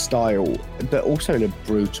out in style, but also in a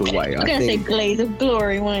brutal way. You're going to say blaze of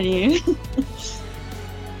glory, weren't you?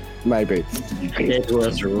 Maybe. It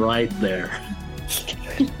was right there.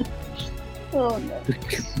 Oh no.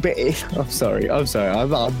 But I'm sorry.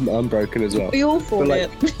 I'm broken as well. We all fought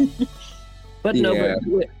But, it. But Yeah.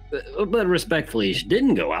 no, but respectfully, she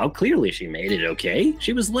didn't go out. Clearly, she made it okay.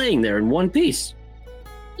 She was laying there in one piece.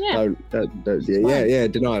 Yeah. Yeah.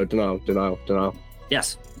 Denial.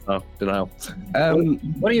 Yes. Oh, denial.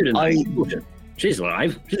 What are you denying? She's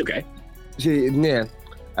alive. She's okay. Yeah.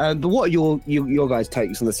 But what are your guys'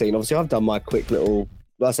 takes on the scene? Obviously, I've done my quick little.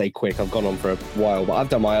 I say quick. I've gone on for a while, but I've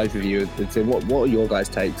done my overview of the scene. What are your guys'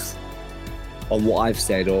 takes on what I've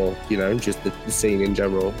said, or just the scene in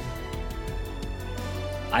general?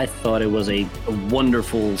 I thought it was a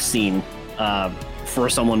wonderful scene for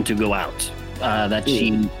someone to go out. That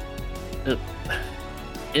she,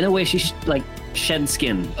 in a way, she shed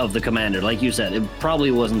skin of the commander. Like you said, it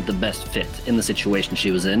probably wasn't the best fit in the situation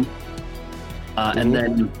she was in. And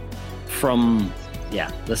then from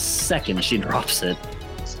the second she drops it,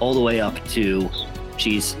 all the way up to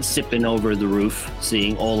she's sipping over the roof,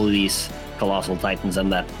 seeing all of these Colossal Titans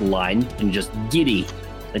and that line, and just giddy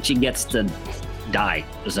that she gets to die,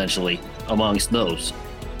 essentially, amongst those.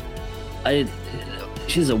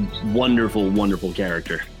 She's a wonderful, wonderful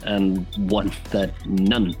character, and one that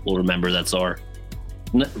none will remember that saw her.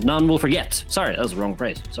 None will forget. Sorry, that was the wrong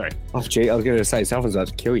phrase. Sorry. Oh, gee, I was going to say, someone's about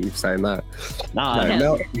to kill you for saying that.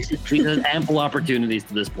 No. She's had ample opportunities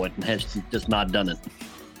to this point and has just not done it.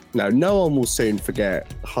 No one will soon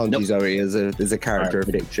forget Hanji Zoe as a character of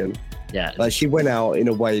fiction. Yeah. Like, she went out in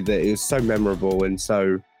a way that is so memorable and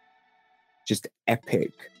so just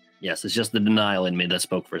epic. Yes, it's just the denial in me that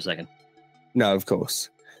spoke for a second. No, of course.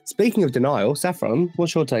 Speaking of denial, Saffron,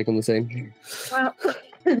 what's your take on the scene? Well,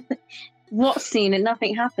 what scene and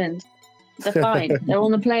nothing happened? They're fine. They're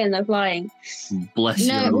on the plane. They're flying. Bless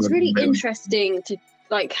you. No, it was really interesting to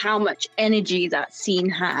like how much energy that scene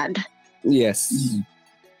had, Yes.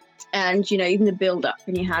 and even the build up,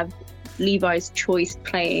 and you have Levi's choice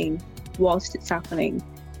playing whilst it's happening,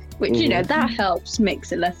 which that helps,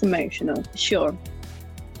 makes it less emotional, for sure.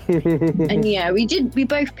 And yeah, we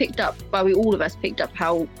both picked up, well, all of us picked up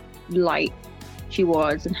how light she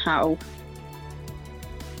was and how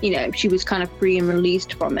she was kind of free and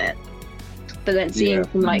released from it. But then seeing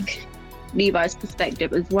from like Levi's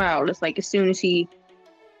perspective as well, it's like as soon as he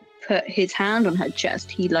put his hand on her chest,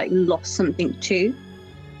 he like lost something too.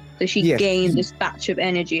 So she gained this batch of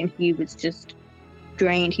energy and he was just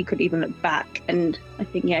drained. He couldn't even look back. And I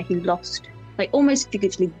think he lost, like almost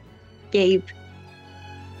figuratively gave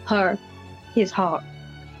her his heart.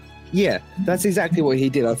 Yeah, that's exactly what he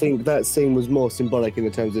did. I think that scene was more symbolic in the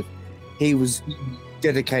terms of he was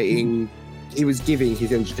dedicating, he was giving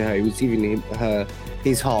his energy to her, he was giving her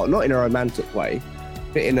his heart, not in a romantic way,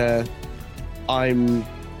 but in a, I'm,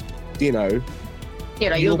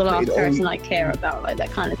 like you're the last person I care about, like that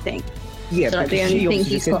kind of thing. Yeah, so like the only thing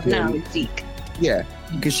he's got now is Zeke. Yeah,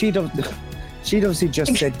 because she'd obviously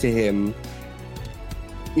just said to him,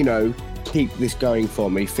 keep this going for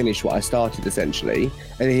me, finish what I started, essentially.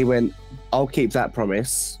 And he went, I'll keep that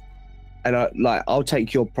promise, and I'll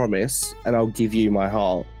take your promise, and I'll give you my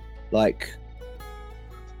heart,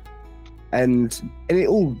 and it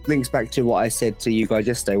all links back to what I said to you guys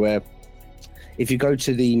yesterday, where if you go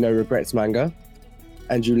to the No Regrets manga,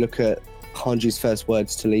 and you look at Hanji's first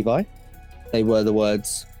words to Levi, they were the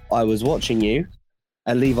words, "I was watching you,"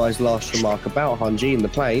 and Levi's last remark about Hanji in the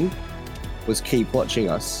plane was, "Keep watching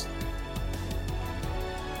us."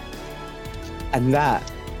 And that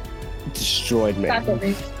destroyed me.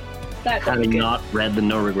 Having not read the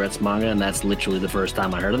No Regrets manga, and that's literally the first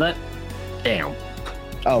time I heard of that. Damn.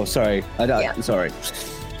 Oh, sorry. Sorry.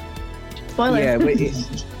 Spoiler. Yeah, but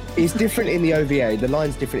it's different in the OVA. The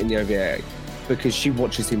line's different in the OVA because she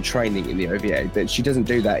watches him training in the OVA, but she doesn't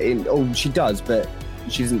do that she does, but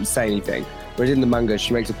she doesn't say anything. Whereas in the manga,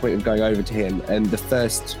 she makes a point of going over to him, and the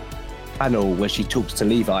first panel where she talks to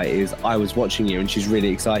Levi is, "I was watching you," and she's really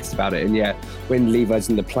excited about it. And yeah, when Levi's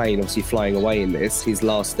in the plane, obviously flying away in this, his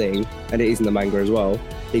last thing, and it is in the manga as well,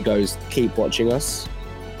 he goes, "Keep watching us."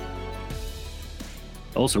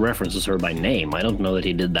 Also references her by name. I don't know that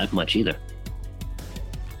he did that much either.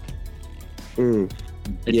 It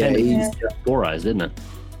tended to be Four Eyes, didn't it?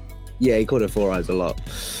 Yeah, he called her Four Eyes a lot.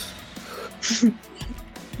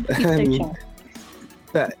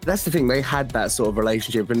 But that's the thing, they had that sort of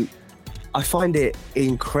relationship, and I find it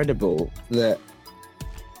incredible that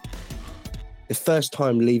the first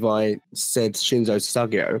time Levi said Shinzo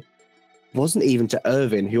Sagyo wasn't even to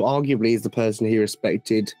Irvin, who arguably is the person he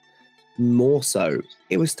respected more so.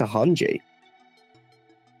 It was to Hanji.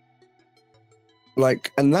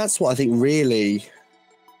 And that's what I think really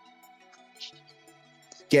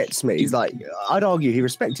gets me. He's like, I'd argue he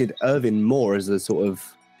respected Irvin more as a sort of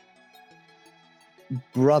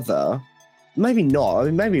brother. Maybe not. I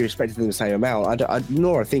mean, maybe he respected them the same amount. The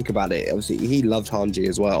more I think about it, obviously he loved Hanji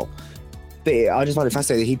as well. But I just find it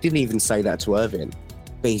fascinating. He didn't even say that to Irvin,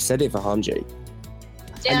 but he said it for Hanji.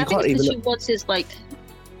 Yeah, I think it's because she was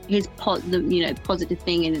his positive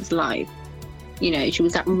thing in his life. She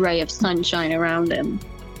was that ray of sunshine around him.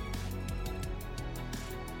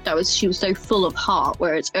 She was so full of heart,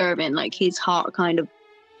 whereas Irvin, his heart kind of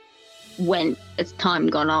went as time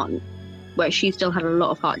gone on, where she still had a lot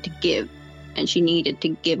of heart to give, and she needed to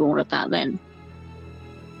give all of that then.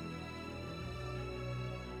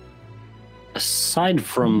 Aside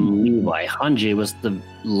from Levi, Hanji was the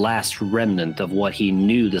last remnant of what he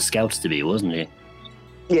knew the scouts to be, wasn't he?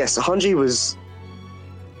 Yes, Hanji was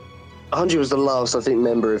the last, I think,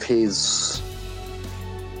 member of his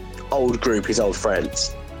old group, his old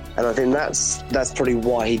friends. And I think that's probably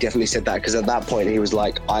why he definitely said that, because at that point he was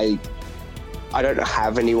like, I don't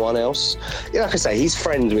have anyone else. Like I say, he's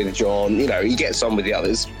friends with John, he gets on with the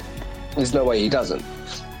others. There's no way he doesn't.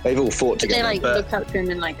 They've all fought together. They look up to him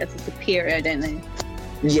and as a superior, don't they?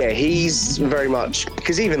 Yeah, he's very much,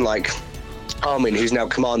 because even Armin, who's now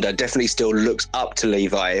commander, definitely still looks up to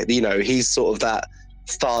Levi. He's sort of that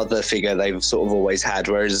father figure they've sort of always had,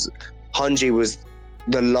 whereas Hanji was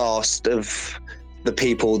the last of the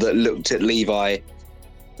people that looked at Levi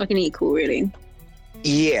like an equal, really.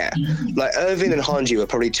 Yeah, Irvin and Hanji were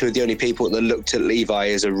probably two of the only people that looked at Levi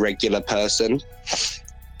as a regular person.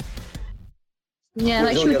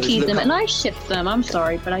 Yeah, she would tease them, and I ship them. I'm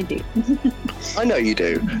sorry, but I do. I know you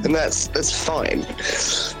do, and that's fine.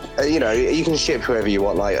 You know, you can ship whoever you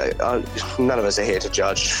want. Like, none of us are here to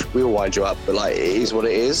judge. We all wind you up, but like, it is what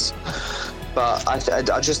it is. But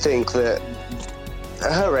I just think that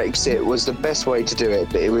her exit was the best way to do it.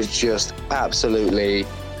 But it was just absolutely,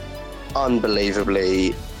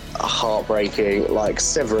 unbelievably heartbreaking. Like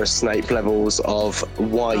Severus Snape levels of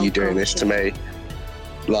why are you doing this to me?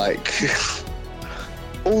 Like,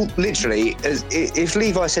 all literally. If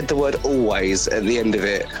Levi said the word "always" at the end of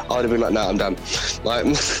it, I'd have been like, "No, I'm done." Like,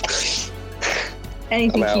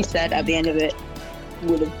 Anything she said at the end of it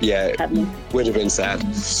would have had me. would have been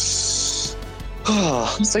sad.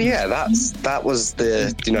 So yeah, that was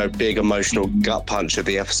the big emotional gut punch of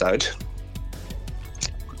the episode.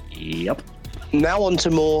 Yep. Now on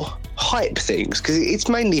to more hype things, because it's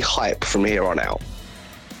mainly hype from here on out.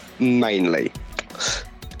 Mainly,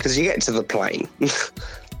 because you get to the plane,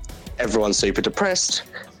 everyone's super depressed,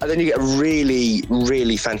 and then you get a really,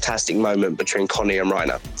 really fantastic moment between Connie and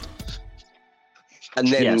Reiner. And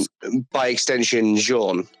then, by extension,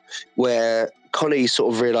 Jean, where Connie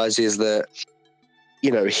sort of realizes that,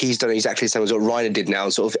 he's done exactly the same as what Reiner did now,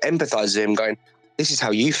 and sort of empathizes with him, going, "This is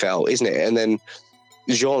how you felt, isn't it?" And then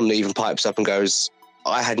Jean even pipes up and goes,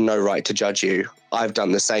 "I had no right to judge you. I've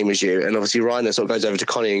done the same as you." And obviously Reiner sort of goes over to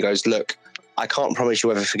Connie and goes, "Look, I can't promise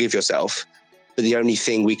you'll ever forgive yourself, but the only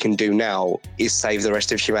thing we can do now is save the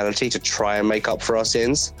rest of humanity to try and make up for our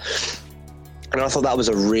sins." And I thought that was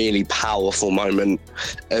a really powerful moment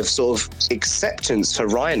of sort of acceptance for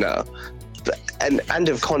Reiner and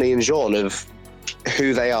of Connie and Jean of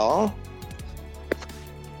who they are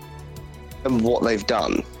and what they've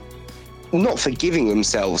done. Not forgiving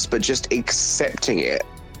themselves, but just accepting it,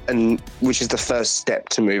 and which is the first step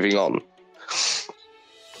to moving on.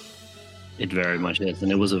 It very much is,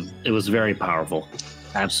 and it was very powerful.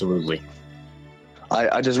 Absolutely.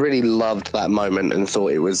 I just really loved that moment and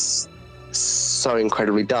thought it was so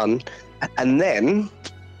incredibly done. And then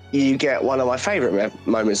you get one of my favorite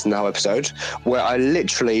moments in the whole episode, where I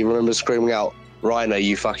literally remember screaming out, "Reiner,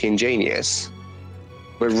 you fucking genius!"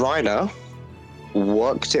 Where Reiner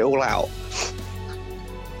worked it all out.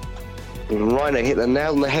 And Reiner hit the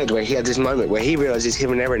nail on the head, where he had this moment where he realizes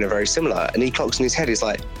him and Eren are very similar, and he clocks in his head, he's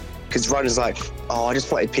like, because Reiner's like, "Oh, I just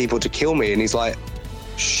wanted people to kill me," and he's like,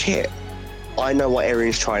 "Shit, I know what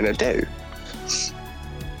Eren's trying to do.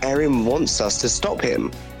 Eren wants us to stop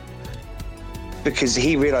him," because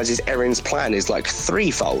he realizes Eren's plan is like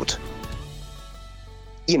threefold.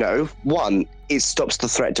 One, it stops the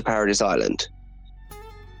threat to Paradise Island.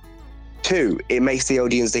 2, it makes the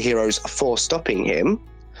Eldians the heroes for stopping him.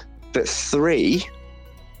 But 3,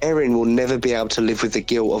 Eren will never be able to live with the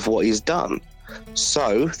guilt of what he's done.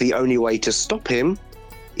 So the only way to stop him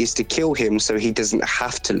is to kill him so he doesn't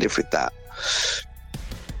have to live with that.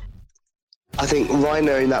 I think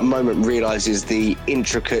Reiner in that moment realizes the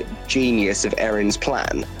intricate genius of Eren's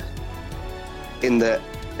plan, in that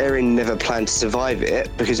Eren never planned to survive it,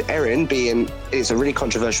 because Eren it's a really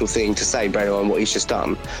controversial thing to say, bearing on what he's just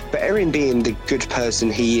done, but Eren being the good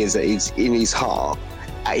person he is in his heart,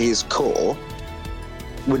 at his core,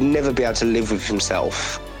 would never be able to live with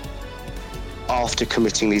himself after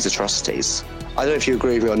committing these atrocities. I don't know if you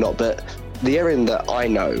agree with me or not, but the Eren that I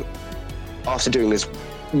know, after doing this,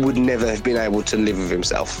 would never have been able to live with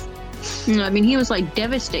himself. No, I mean, he was like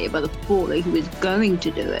devastated by the thought that he was going to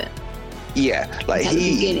do it. Yeah, like at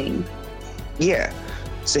the beginning. Yeah,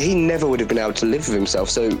 so he never would have been able to live with himself.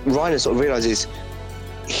 So Reiner sort of realizes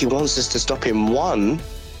he wants us to stop him, 1,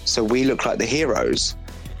 so we look like the heroes,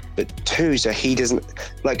 but 2, so he doesn't,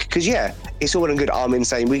 because it's all well and good Armin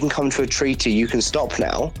saying we can come to a treaty, you can stop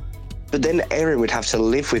now, but then Eren would have to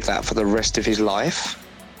live with that for the rest of his life,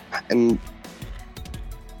 and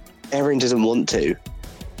Eren doesn't want to.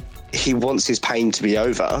 He wants his pain to be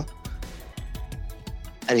over,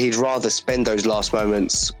 and he'd rather spend those last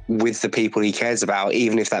moments with the people he cares about,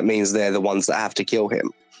 even if that means they're the ones that have to kill him.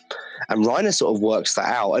 And Reiner sort of works that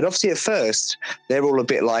out. And obviously at first, they're all a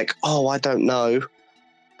bit like, "Oh, I don't know."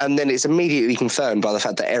 And then it's immediately confirmed by the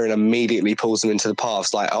fact that Eren immediately pulls them into the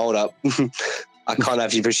paths, like, "Hold up, I can't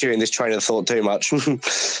have you pursuing this train of thought too much.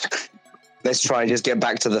 Let's try and just get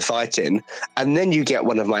back to the fighting." And then you get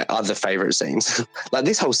one of my other favorite scenes. Like,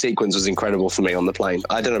 this whole sequence was incredible for me on the plane.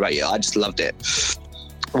 I don't know about you, I just loved it.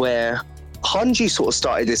 Where Hanji sort of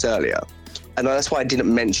started this earlier, and that's why I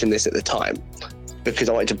didn't mention this at the time, because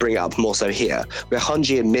I wanted to bring it up more so here, where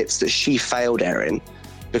Hanji admits that she failed Eren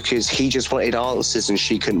because he just wanted answers and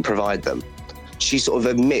she couldn't provide them. She sort of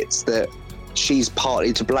admits that she's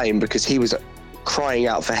partly to blame because he was crying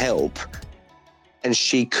out for help and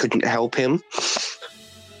she couldn't help him.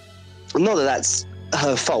 Not that that's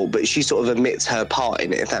her fault, but she sort of admits her part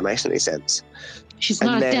in it, if that makes any sense. She's And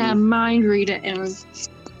not a then- damn mind reader, Aaron.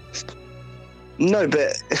 No,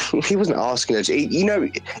 but he wasn't asking her. You know,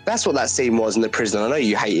 that's what that scene was in the prison. I know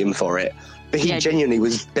you hate him for it, but he Yeah. genuinely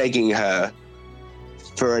was begging her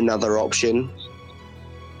for another option.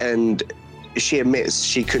 And she admits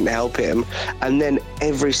she couldn't help him. And then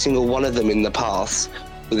every single one of them in the path,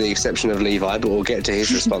 with the exception of Levi, but we'll get to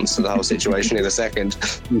his response to the whole situation in a second.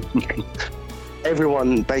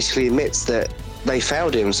 Everyone basically admits that they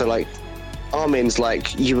failed him. So, like, Armin's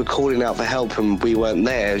like, you were calling out for help and we weren't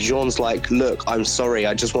there. Jean's like, look, I'm sorry.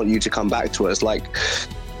 I just want you to come back to us. Like,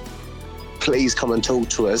 please come and talk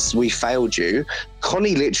to us. We failed you.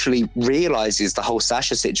 Connie literally realizes the whole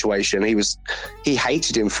Sasha situation. He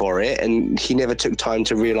hated him for it, and he never took time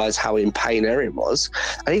to realize how in pain Erin was.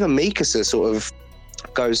 And even Mikasa sort of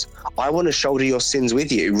goes, I want to shoulder your sins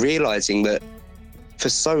with you, realizing that for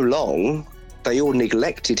so long they all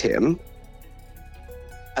neglected him.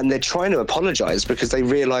 And they're trying to apologize because they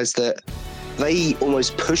realize that they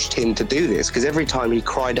almost pushed him to do this, because every time he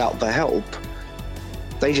cried out for help,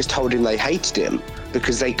 they just told him they hated him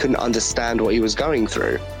because they couldn't understand what he was going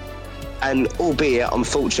through. And albeit,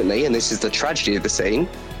 unfortunately, and this is the tragedy of the scene,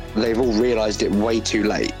 they've all realized it way too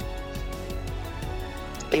late.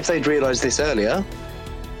 If they'd realized this earlier,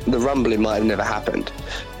 the rumbling might have never happened.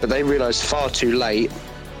 But they realized far too late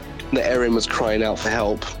that Erin was crying out for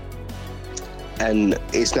help, and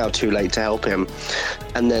it's now too late to help him.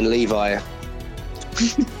 And then Levi,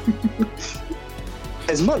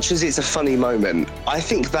 as much as it's a funny moment, I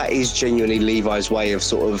think that is genuinely Levi's way of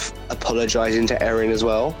sort of apologizing to Erin as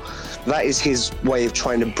well. That is his way of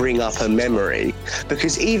trying to bring up a memory.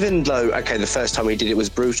 Because even though, okay, the first time he did it was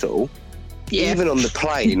brutal, even on the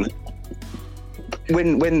plane,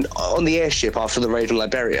 when on the airship after the raid on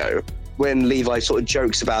Liberio, when Levi sort of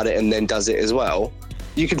jokes about it and then does it as well,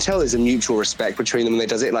 you can tell there's a mutual respect between them when they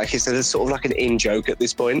does it. Like, it's sort of like an in-joke at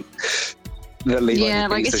this point. That Levi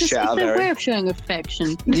like beats it's the shit out of a Erin. way of showing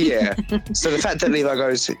affection. Yeah. So the fact that Levi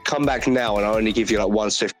goes, come back now and I'll only give you like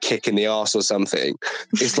one swift kick in the arse or something.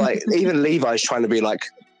 It's like, even Levi's trying to be like,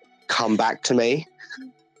 come back to me.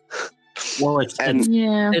 Well, it's And-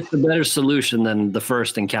 a better solution than the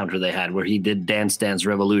first encounter they had, where he did Dance Dance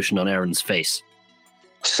Revolution on Erin's face.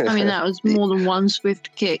 I mean, that was more than one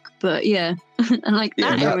swift kick, but yeah. And like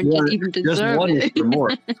that Yeah, Aaron didn't even Just deserve one it. for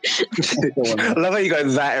more. I love how you go,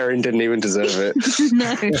 that Erin didn't even deserve it.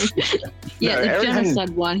 No. Yeah, No, the Aaron hadn't- genocide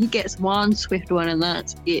one, he gets one swift one and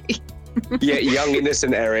that's it. Yeah, young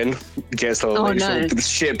innocent Erin gets the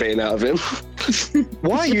shit beaten out of him.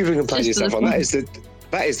 Why are you even complaining Just for yourself the on? fun.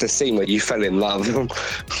 That is the scene where you fell in love.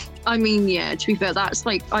 I mean, yeah, to be fair, that's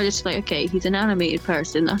like, I just like, okay, he's an animated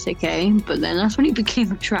person, that's okay. But then that's when he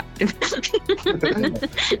became attractive.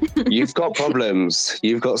 You've got problems.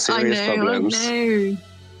 You've got serious problems. I know.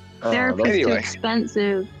 Therapy's too Anyway.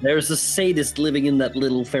 expensive. There's a sadist living in that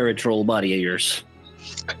little fairy troll body of yours.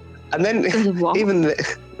 And then Because of what?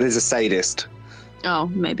 there's a sadist. Oh,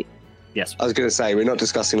 maybe. Yes, I was going to say, we're not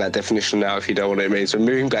discussing that definition now if you don't know what it means. We're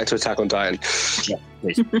moving back to Attack on Titan.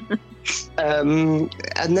 please. And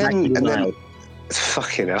then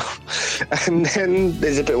fucking hell. And then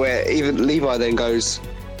there's a bit where even Levi then goes,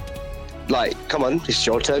 like, come on, it's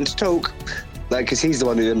your turn to talk. Like, because he's the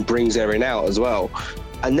one who then brings Erin out as well.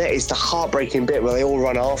 And that is the heartbreaking bit where they all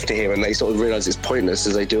run after him and they sort of realize it's pointless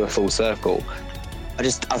as they do a full circle.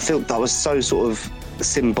 I feel that was so sort of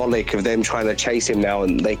symbolic of them trying to chase him now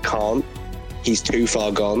and they can't. He's too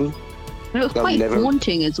far gone. And it was They'll quite never-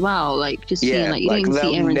 haunting as well, like just seeing, like, you don't even see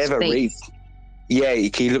they'll Aaron's never face. Yeah,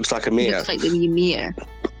 he looks like a He mirror. looks like the Ymir.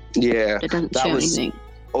 Yeah, It doesn't that show was- anything.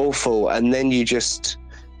 awful. And then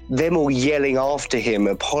them all yelling after him,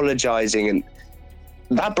 apologizing, and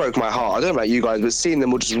that broke my heart. I don't know about you guys, but seeing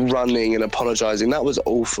them all just running and apologizing, that was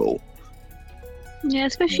awful. Yeah,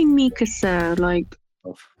 especially Mikasa, like,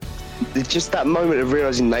 It's just that moment of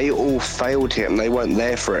realizing they all failed him. They weren't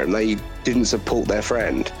there for him. They didn't support their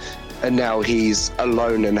friend. And now he's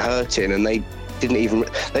alone and hurting, and they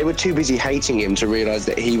were too busy hating him to realize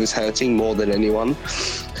that he was hurting more than anyone.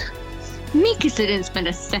 Mikasa didn't spend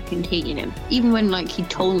a second hating him, even when, like, he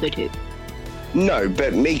told her to. No,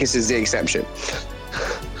 but Mikas is the exception.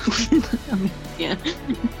 Yeah.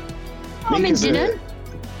 Armin Mikasa- didn't.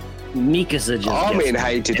 Mikasa just Armin gets-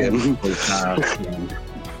 hated him.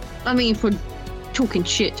 I mean, for talking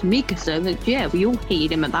shit to Mikasa, that yeah, we all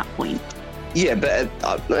hated him at that point. Yeah, but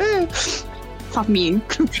Apart from you.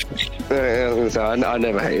 I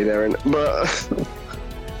never hated Eren, but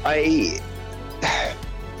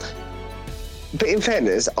But in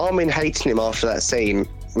fairness, Armin hating him after that scene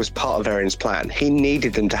was part of Eren's plan. He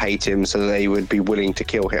needed them to hate him so they would be willing to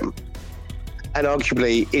kill him. And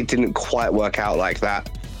arguably, it didn't quite work out like that,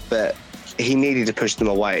 but he needed to push them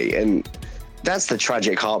away. And that's the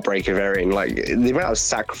tragic heartbreak of Eren. Like, the amount of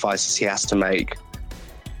sacrifices he has to make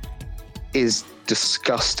is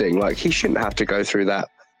disgusting. Like, he shouldn't have to go through that,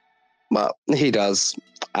 but he does.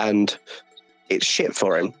 And it's shit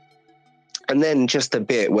for him. And then just a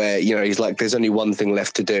bit where, you know, he's like, there's only one thing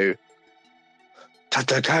left to do.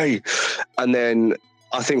 And then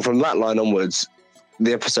I think from that line onwards,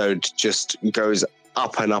 the episode just goes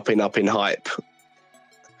up and up and up in hype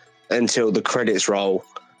until the credits roll.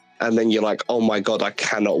 And then you're like, oh my God, I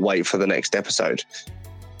cannot wait for the next episode.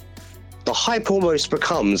 The hype almost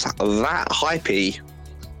becomes that hypey.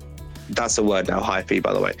 That's a word now, hypey,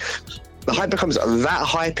 by the way. The hype becomes that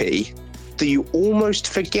hypey that you almost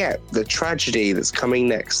forget the tragedy that's coming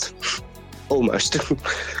next. Almost.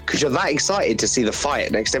 Because you're that excited to see the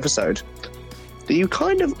fight next episode that you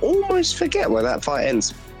kind of almost forget where that fight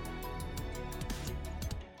ends.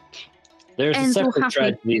 There's a And we'll separate have to-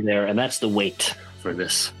 tragedy there, and that's the wait for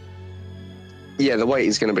this. Yeah, the wait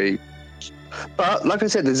is going to be... But, like I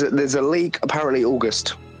said, there's a leak, apparently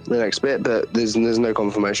August, the next bit, but there's no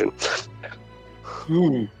confirmation.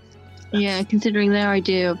 Yeah, considering their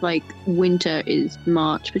idea of like winter is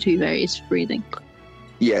March for Two Fairies freezing.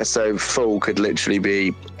 Yeah, so fall could literally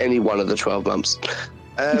be any one of the 12 months.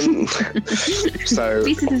 So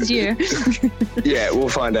This is this year. yeah, we'll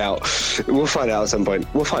find out. We'll find out at some point.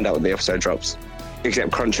 We'll find out when the episode drops.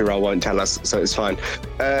 Except Crunchyroll won't tell us, so it's fine.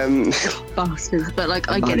 Bastards, but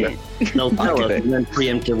like I get it. They'll tell get us it. and then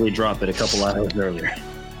preemptively drop it a couple hours earlier.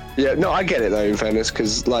 Yeah, no, I get it though, in fairness,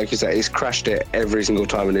 because like you said, it's crashed it every single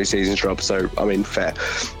time a new season's dropped, so I mean, fair.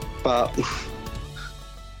 But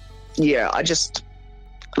yeah,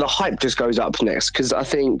 the hype just goes up next, because I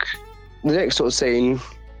think the next sort of scene,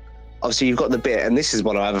 obviously you've got the bit, and this is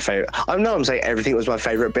one I have a favourite. I know I'm saying everything was my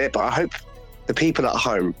favourite bit, but I hope the people at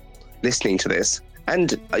home listening to this,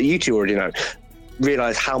 and you two already know,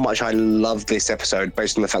 realise how much I love this episode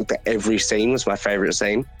based on the fact that every scene was my favourite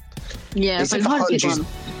scene. Yeah, it's like Except for hard to pick Hanji's- one.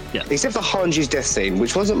 Except for Hanji's death scene,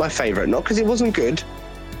 which wasn't my favourite, not because it wasn't good,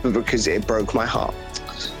 but because it broke my heart.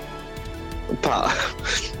 But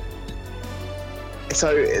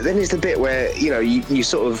so then it's the bit where, you know, you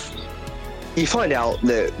sort of you find out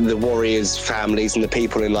that the warriors' families and the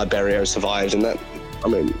people in Liberia survived, and that, I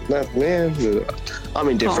mean, I'm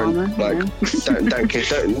indifferent. Karma, Like,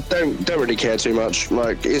 don't really care too much.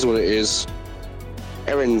 Like, it is what it is.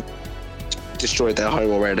 Eren destroyed their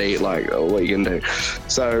home already. Like, oh, what are you gonna do?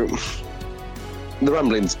 So the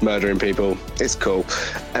Rumbling's murdering people. It's cool.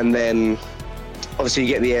 And then obviously you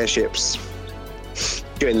get the airships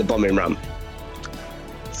doing the bombing run,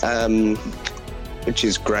 which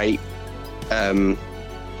is great.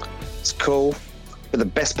 It's cool. But the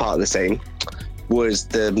best part of the scene was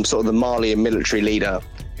the sort of the Malian military leader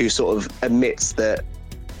who sort of admits that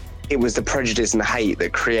it was the prejudice and hate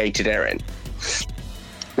that created Eren.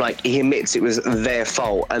 Like, he admits it was their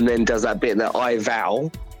fault, and then does that bit that I vow,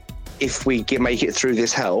 if we make it through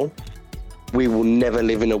this hell, we will never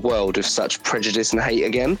live in a world of such prejudice and hate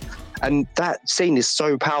again. And that scene is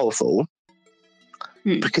so powerful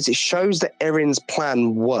because it shows that Eren's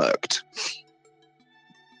plan worked.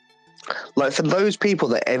 Like, for those people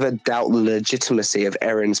that ever doubt the legitimacy of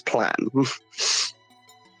Eren's plan,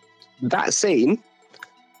 that scene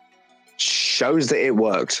shows that it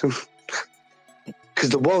worked. Because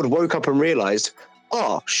the world woke up and realized,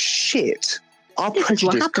 oh shit, our This is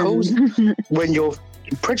what prejudice goes happened. when you're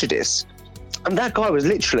prejudiced. And that guy was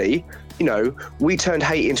literally, you know, we turned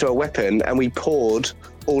hate into a weapon and we poured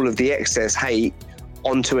all of the excess hate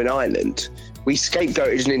onto an island. We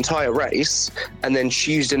scapegoated an entire race and then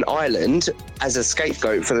used an island as a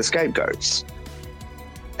scapegoat for the scapegoats.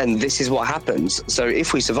 And this is what happens. So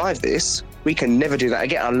if we survive this, we can never do that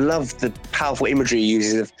again. I love the powerful imagery he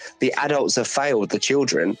uses of the adults have failed the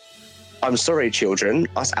children. I'm sorry, children.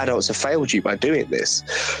 Us adults have failed you by doing this.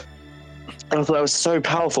 And I thought that was so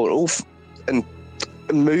powerful and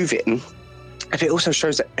moving. And it also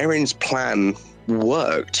shows that Eren's plan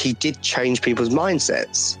worked. He did change people's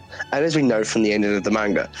mindsets. And as we know from the ending of the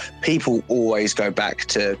manga, people always go back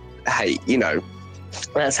to hate, you know.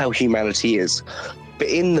 That's how humanity is. But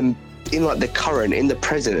in like the current, in the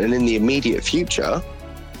present, and in the immediate future,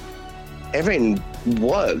 Eren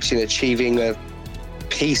works in achieving a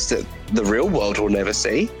peace that the real world will never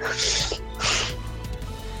see.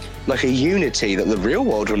 Like a unity that the real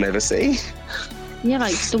world will never see. Yeah,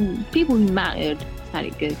 like the people who mattered had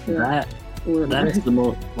it good. That is the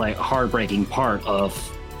most like heartbreaking part of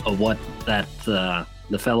what that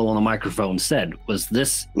the fellow on the microphone said. Was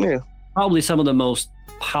this Yeah. probably some of the most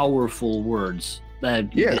powerful words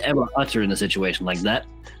ever utter in a situation like that.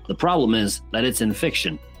 The problem is that it's in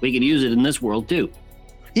fiction. We can use it in this world too.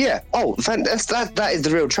 Yeah. Oh, that is the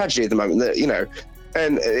real tragedy at the moment. That, you know,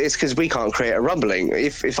 and it's because we can't create a rumbling.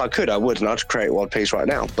 If I could, I would, and I'd create One Piece right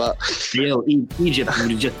now. But Egypt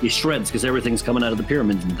would just be shreds because everything's coming out of the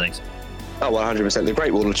pyramids and things. Oh, 100%. The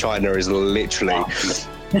Great Wall of China is literally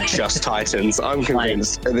just Titans. I'm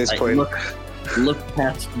convinced at this point. Look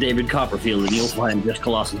past David Copperfield and you'll find just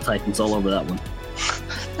colossal Titans all over that one.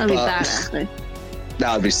 That'd be badass, though.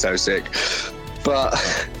 That would be so sick.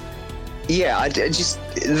 But yeah, I just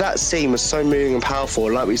that scene was so moving and powerful.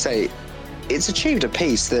 And like we say, it's achieved a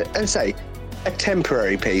piece that, and say, a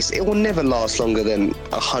temporary piece. It will never last longer than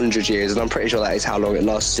 100 years, and I'm pretty sure that is how long it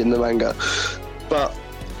lasts in the manga. But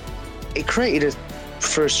it created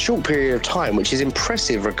for a short period of time, which is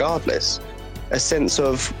impressive regardless, a sense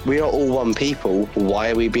of we are all one people. Why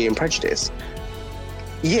are we being prejudiced?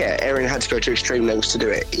 Yeah, Eren had to go to extreme lengths to do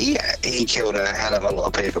it. Yeah, he killed a hell of a lot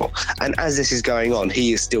of people. And as this is going on,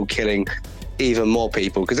 he is still killing even more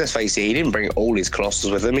people. Because let's face it, he didn't bring all his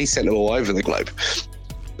Colossus with him. He sent them all over the globe.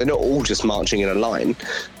 They're not all just marching in a line.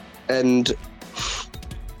 And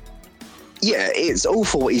yeah, it's all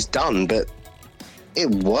for what he's done, but it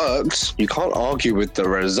worked. You can't argue with the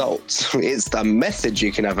results. It's the method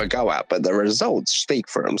you can have a go at, but the results speak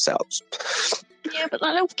for themselves. Yeah, but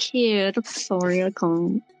that little kid, I'm sorry, I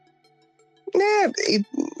can't. Yeah,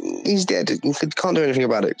 he's dead. You can't do anything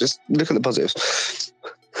about it. Just look at the positives.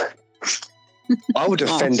 I would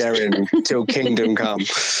defend Eren till kingdom come.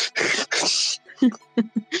 It's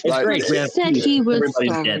Like, great. He said he was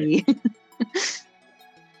Everybody's sorry.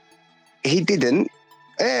 he didn't.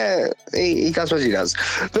 Yeah, he does what he does.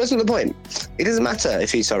 But that's not the point. It doesn't matter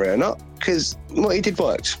if he's sorry or not, because what he did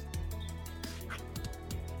worked.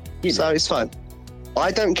 So it's fine.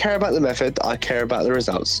 I don't care about the method. I care about the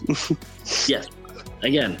results. Yes.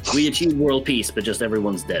 Again, we achieved world peace, but just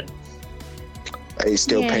everyone's dead. It's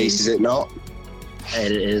still Yay. peace, is it not?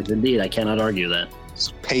 It is indeed. I cannot argue that.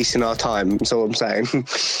 It's peace in our time. That's all I'm saying.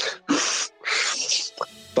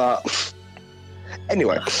 But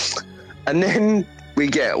anyway, and then we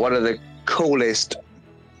get one of the coolest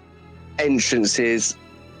entrances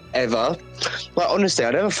ever. Like, honestly,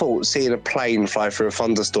 I never thought seeing a plane fly through a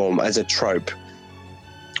thunderstorm as a trope.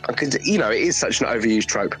 Because, you know, it is such an overused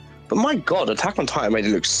trope. But my God, Attack on Titan made it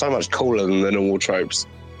look so much cooler than the normal tropes.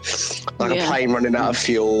 Like a plane running out of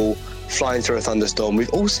fuel, flying through a thunderstorm. We've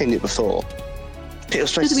all seen it before. It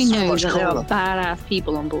was supposed Because to we be so know much that there are cooler. badass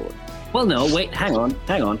people on board. Well, no, wait, hang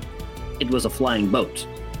on. It was a flying boat.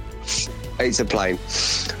 It's a plane.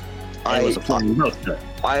 It was a flying boat, sir.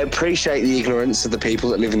 I appreciate the ignorance of the people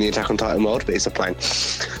that live in the Attack on Titan world, but it's a plane.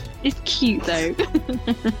 It's cute, though.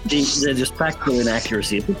 They're just practical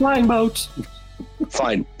inaccuracy. It's a flying boat.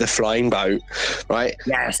 Fine, the flying boat, right?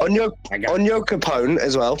 Yes. Onyo I Capone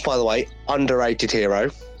as well, by the way, underrated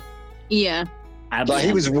hero. Yeah. Like,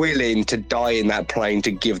 he was willing to die in that plane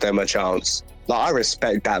to give them a chance. Like, I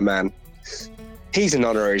respect that man. He's an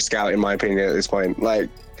honorary scout, in my opinion, at this point. Like,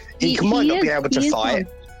 he might not be able to fight.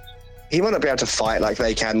 He might not be able to fight like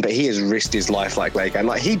they can, but he has risked his life like they can.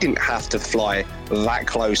 Like, he didn't have to fly that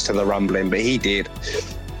close to the rumbling, but he did.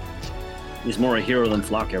 He's more a hero than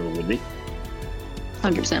Flock ever would be.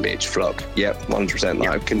 100%. Bitch, Flock. Yep, 100%. Like,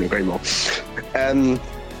 I couldn't agree more. And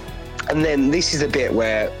then this is a bit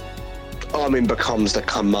where Armin becomes the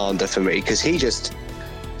commander for me, because he just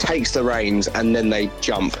takes the reins and then they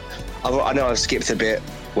jump. I know I've skipped a bit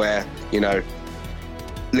where, you know,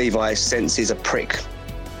 Levi senses a prick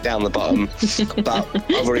down the bottom, but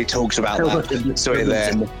I've already talked about that. Sorry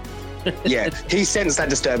there. Yeah, he sensed that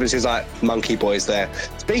disturbance. He's like, Monkey Boy's there.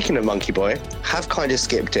 Speaking of Monkey Boy, have kind of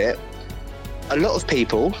skipped it. A lot of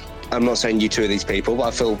people, I'm not saying you two are these people, but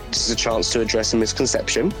I feel this is a chance to address a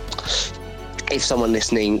misconception. If someone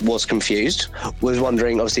listening was confused, was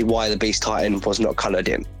wondering obviously why the Beast Titan was not coloured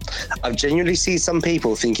in. I've genuinely seen some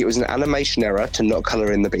people think it was an animation error to not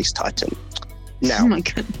colour in the Beast Titan. Now, Oh my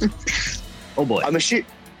goodness. Oh boy. I'm assuming,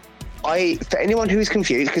 for anyone who is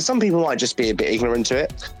confused, because some people might just be a bit ignorant to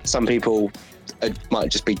it, some people might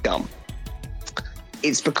just be dumb.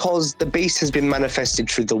 It's because the beast has been manifested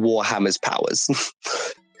through the Warhammer's powers.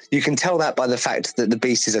 You can tell that by the fact that the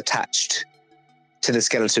beast is attached to the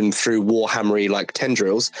skeleton through Warhammery like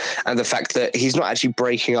tendrils, and the fact that he's not actually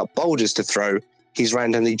breaking up boulders to throw, he's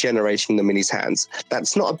randomly generating them in his hands.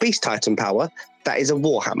 That's not a Beast Titan power, that is a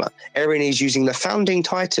Warhammer. Eren is using the Founding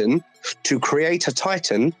Titan to create a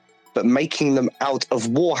Titan, but making them out of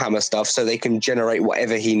Warhammer stuff so they can generate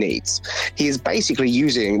whatever he needs. He is basically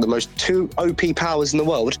using the most two OP powers in the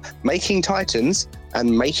world, making Titans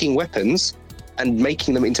and making weapons, and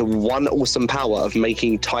making them into one awesome power of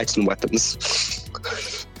making Titan weapons.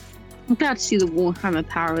 I'm glad to see the Warhammer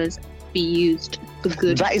powers be used for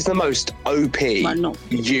good. That is the most OP Well, not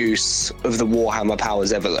use of the Warhammer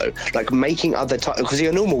powers ever, though. Like making other because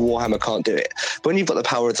your normal Warhammer can't do it. But when you've got the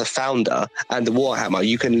power of the Founder and the Warhammer,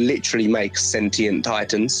 you can literally make sentient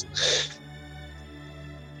Titans.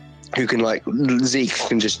 Who can Zeke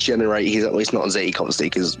can just generate his. Well, it's not Zeke, obviously,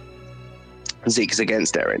 because Zeke is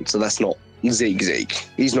against Eren, so that's not Zeke.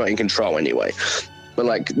 He's not in control anyway.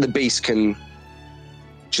 But the Beast can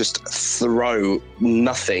just throw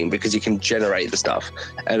nothing because you can generate the stuff.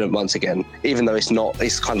 And once again, even though it's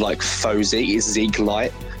kind of like faux Zeke, it's Zeke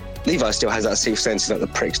light. Levi still has that sixth sense of the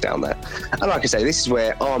pricks down there. And like I say, this is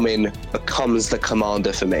where Armin becomes the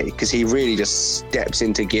commander for me, because he really just steps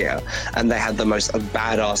into gear, and they had the most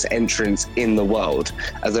badass entrance in the world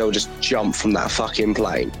as they all just jump from that fucking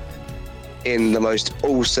plane in the most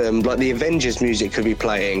awesome, the Avengers music could be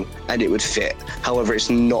playing and it would fit. However, it's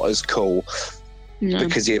not as cool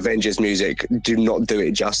because the Avengers music do not do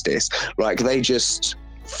it justice. They just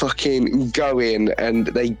fucking go in and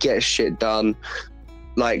they get shit done.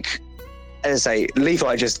 As I say,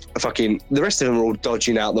 Levi just fucking, the rest of them are all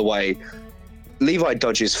dodging out the way. Levi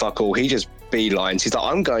dodges fuck all. He just beelines. He's like,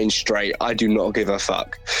 I'm going straight. I do not give a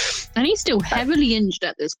fuck. And he's still heavily injured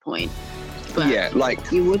at this point. But yeah,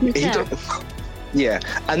 you wouldn't tell. Yeah,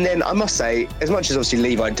 and then I must say, as much as obviously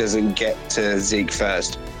Levi doesn't get to Zeke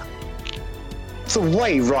first, the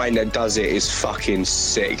way Reiner does it is fucking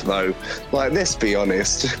sick, though. Let's be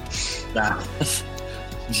honest.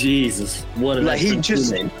 Jesus, what an he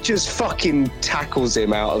just fucking tackles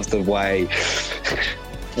him out of the way.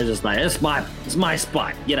 It's just it's my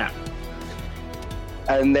spot. Get out.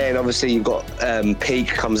 And then obviously you've got Peak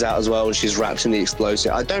comes out as well, and she's wrapped in the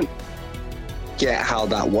explosive. I don't get how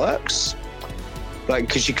that works.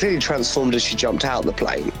 Because she clearly transformed as she jumped out the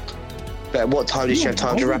plane. But at what time did she have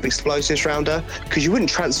time to wrap explosives around her? Because you wouldn't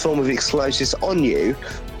transform with explosives on you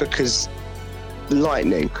because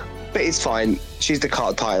lightning. But it's fine. She's the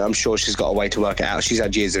card Titan. I'm sure she's got a way to work it out. She's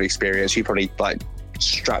had years of experience. She probably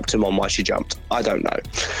strapped him on while she jumped. I don't know.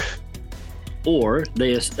 Or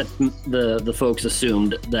the folks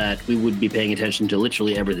assumed that we would be paying attention to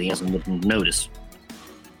literally everything else and wouldn't notice.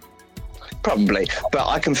 Probably, but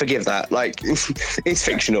I can forgive that. It's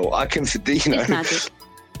fictional. I can, It's magic.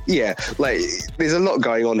 Yeah, there's a lot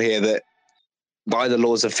going on here that, by the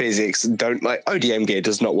laws of physics, don't ODM gear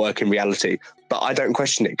does not work in reality. But I don't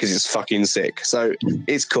question it because it's fucking sick. So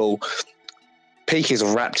it's cool. Peak is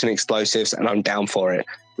wrapped in explosives, and I'm down for it,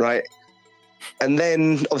 right? And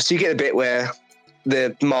then obviously you get a bit where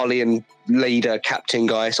the Malian leader, captain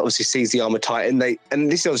guy, obviously sees the armored Titan.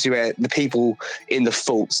 And this is obviously where the people in the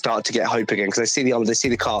fort start to get hope again, because they see the armor, they see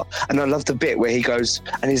the car. And I love the bit where he goes,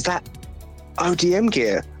 and is that ODM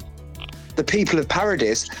gear? The people of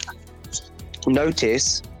Paradis.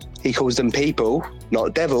 Notice he calls them people,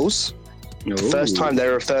 not devils. Ooh. The first time they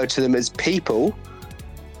refer to them as people,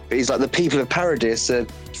 but he's like, the people of Paradis are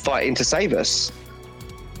fighting to save us.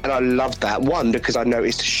 And I loved that, one, because I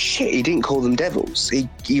noticed, shit, he didn't call them devils.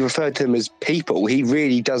 He referred to them as people. He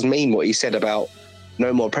really does mean what he said about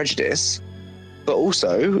no more prejudice. But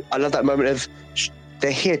also, I love that moment of,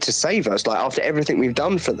 they're here to save us. After everything we've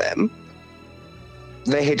done for them,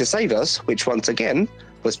 they're here to save us, which once again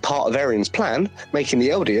was part of Eren's plan, making the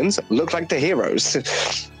Eldians look like the heroes.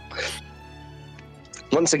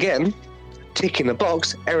 Once again, tick in the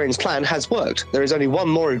box, Eren's plan has worked. There is only one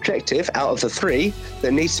more objective out of the 3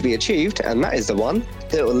 that needs to be achieved, and that is the one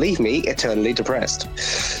that will leave me eternally depressed.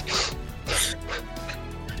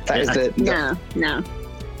 That is the... No.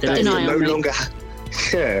 That is Denial, no mate. longer...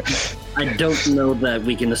 Yeah. I don't know that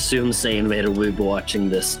we can assume Saiyan Vader will be watching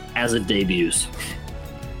this as it debuts.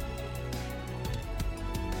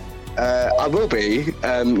 I will be.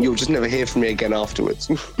 You'll just never hear from me again afterwards.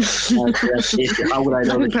 How would I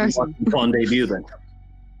know that you watched on debut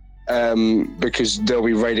then? Because there'll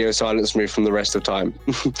be radio silence from me from the rest of the time.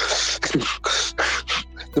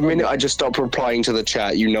 The minute I just stop replying to the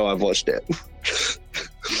chat, you know I've watched it.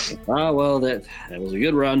 Oh, well, that was a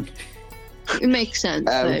good run. It makes sense,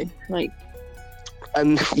 though.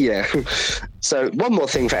 And yeah, so one more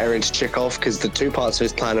thing for Eren to check off, because the 2 parts of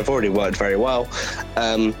his plan have already worked very well.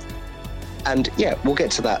 And yeah, we'll get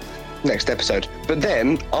to that next episode. But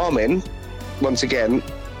then Armin, once again,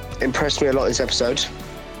 impressed me a lot this episode.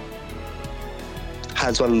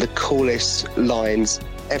 Has one of the coolest lines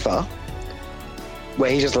ever, where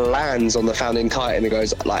he just lands on the Founding Titan and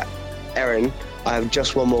goes Eren, I have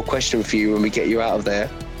just one more question for you when we get you out of there.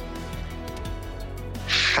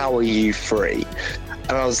 How are you free?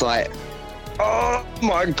 And I was like, Oh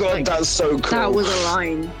my god, Like, that's so cool. That was a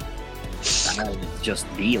line. That is just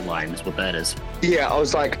the line is what that is. Yeah, I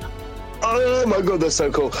was like, oh my god, that's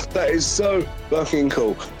so cool. That is so fucking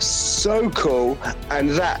cool. So cool.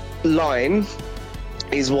 And that line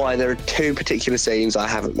is why there are two particular scenes I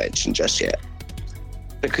haven't mentioned just yet.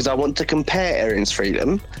 Because I want to compare Erin's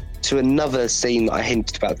freedom to another scene that I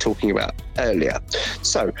hinted about talking about earlier.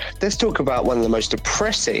 So let's talk about one of the most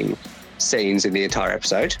depressing scenes in the entire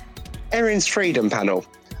episode. Erin's freedom panel.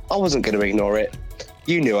 I wasn't going to ignore it.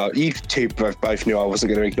 You two both knew I wasn't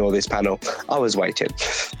going to ignore this panel. I was waiting.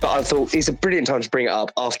 But I thought it's a brilliant time to bring it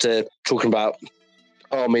up after talking about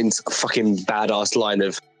Armin's fucking badass line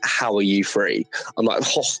of, how are you free? I'm like,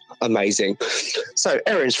 oh, amazing. So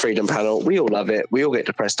Erin's freedom panel, we all love it. We all get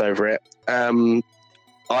depressed over it.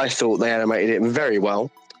 I thought they animated it very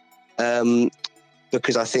well.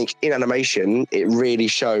 Because I think in animation, it really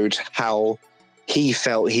showed how he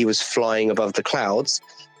felt he was flying above the clouds.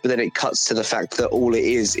 But then it cuts to the fact that all it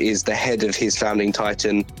is the head of his founding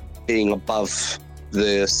titan being above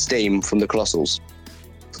the steam from the Colossals.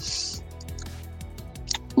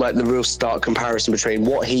 Like the real stark comparison between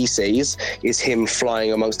what he sees is him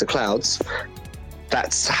flying amongst the clouds.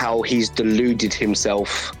 That's how he's deluded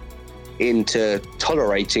himself into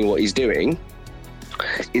tolerating what he's doing,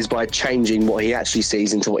 is by changing what he actually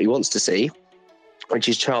sees into what he wants to see, which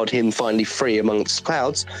is child him finally free amongst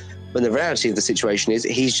clouds. When the reality of the situation is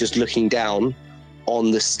he's just looking down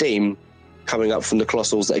on the steam coming up from the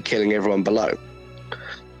Colossals that are killing everyone below.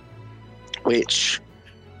 Which,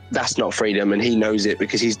 that's not freedom, and he knows it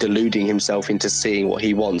because he's deluding himself into seeing what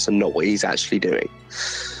he wants and not what he's actually doing.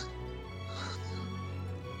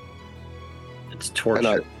 It's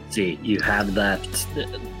torture. See, you have that,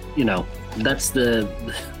 that's the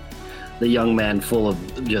young man full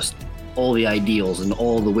of just all the ideals and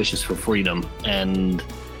all the wishes for freedom, and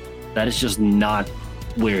that is just not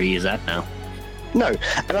where he is at now. No,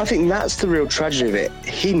 and I think that's the real tragedy of it.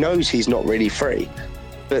 He knows he's not really free,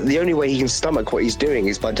 but the only way he can stomach what he's doing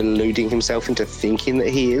is by deluding himself into thinking that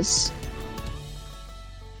he is.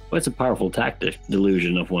 Well, it's a powerful tactic,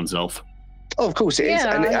 delusion of oneself. Oh, of course it is.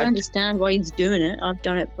 Yeah, And I understand why he's doing it. I've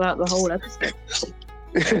done it throughout the whole episode.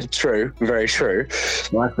 True, very true.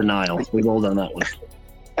 Well, that's denial. We've all done that one.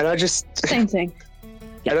 And I just... Same thing.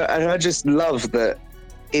 And I just love that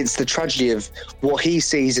it's the tragedy of what he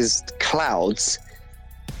sees as clouds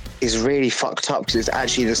is really fucked up because it's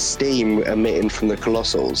actually the steam emitting from the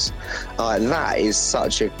Colossals. That is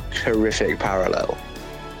such a horrific parallel.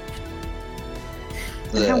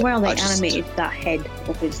 How well they animated that head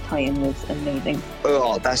of his Titan was amazing.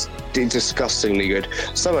 Oh, that's disgustingly good.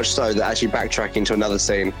 So much so that actually backtracking to another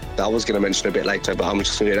scene that I was going to mention a bit later, but I'm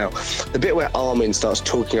just going to do it now. The bit where Armin starts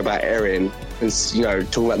talking about Erin and,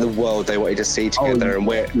 talking about the world they wanted to see together and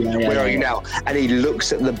where are you now? And he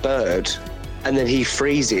looks at the bird and then he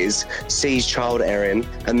freezes, sees child Erin,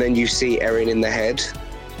 and then you see Erin in the head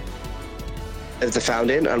of the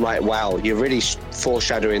founding. I'm like, wow, you're really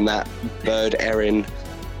foreshadowing that bird Erin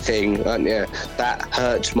thing, aren't you? That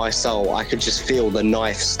hurt my soul. I could just feel the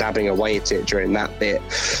knife stabbing away at it during that bit.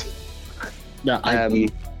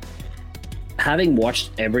 Having watched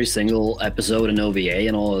every single episode in OVA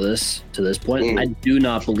and all of this to this point, I do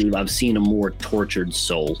not believe I've seen a more tortured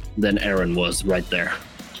soul than Erin was right there.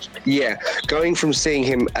 Yeah, going from seeing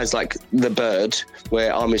him as like the bird,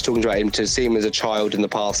 where Armin's talking about him, to see him as a child in the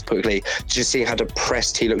past quickly, just seeing how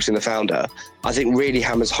depressed he looks in the founder, I think really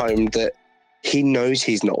hammers home that he knows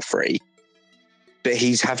he's not free, but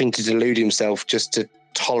he's having to delude himself just to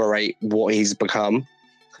tolerate what he's become.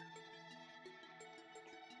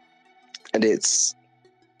 And it's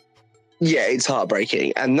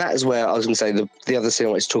heartbreaking. And that is where I was going to say the other thing I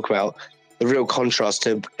wanted to talk about, the real contrast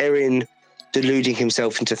to Eren deluding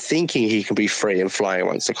himself into thinking he can be free and flying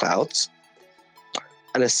amongst the clouds,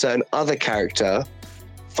 and a certain other character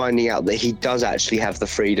finding out that he does actually have the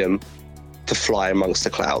freedom to fly amongst the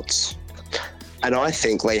clouds. And I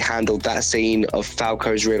think they handled that scene of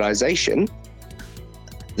Falco's realization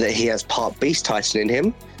that he has part Beast Titan in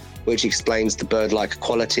him, which explains the bird-like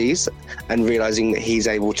qualities, and realizing that he's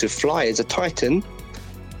able to fly as a Titan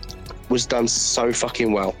was done so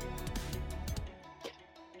fucking well.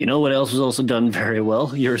 You know what else was also done very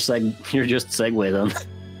well? You're just segue them.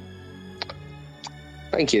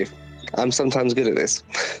 Thank you. I'm sometimes good at this.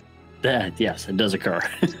 Yes, it does occur.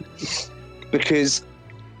 Because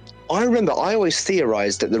I remember I always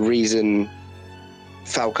theorized that the reason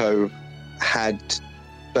Falco had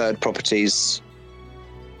bird properties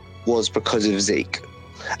was because of Zeke.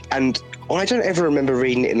 And I don't ever remember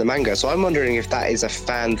reading it in the manga, so I'm wondering if that is a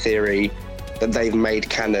fan theory that they've made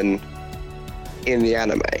canon in the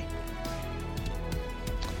anime.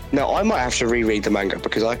 Now, I might have to reread the manga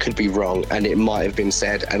because I could be wrong and it might have been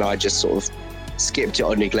said and I just sort of skipped it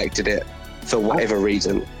or neglected it for whatever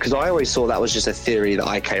reason. Because I always thought that was just a theory that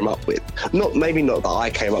I came up with. Maybe not that I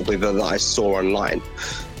came up with, but that I saw online.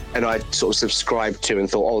 And I sort of subscribed to and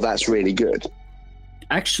thought, oh, that's really good.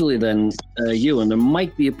 Actually, then, Ewan, there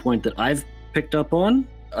might be a point that I've picked up on.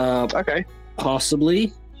 Okay.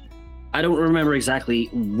 Possibly. I don't remember exactly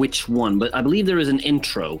which one, but I believe there is an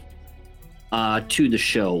intro to the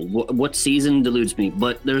show. What season deludes me,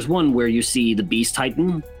 but there's one where you see the Beast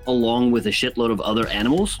Titan along with a shitload of other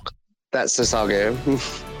animals. That's the saga.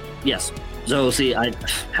 Yes. So, see, I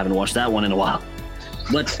haven't watched that one in a while.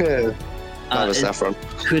 But That was Saffron.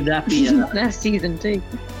 could that be a... That's season 2.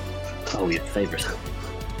 Oh, your favorite.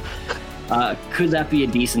 Could that be a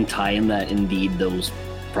decent tie-in that indeed those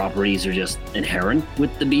properties are just inherent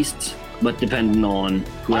with the beasts, but depending on I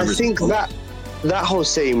whoever's... think that whole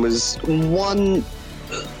scene was one...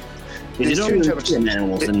 There's two two interpretations.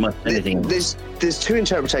 animals and much anything. There's two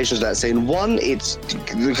interpretations of that scene. One, it's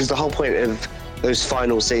because the whole point of those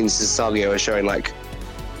final scenes in Saga are showing like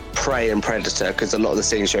prey and predator, because a lot of the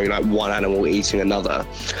scenes showing like one animal eating another.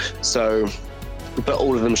 So, but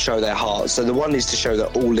all of them show their heart. So the one is to show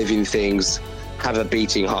that all living things have a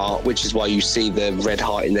beating heart, which is why you see the red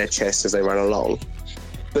heart in their chest as they run along.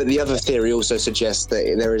 But the other theory also suggests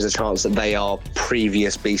that there is a chance that they are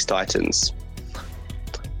previous Beast Titans.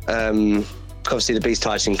 Obviously, the Beast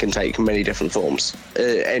Titan can take many different forms.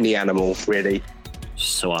 Any animal, really.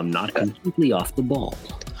 So I'm not completely off the ball.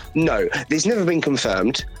 No, it's never been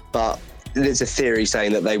confirmed, but there's a theory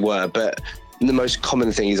saying that they were. But the most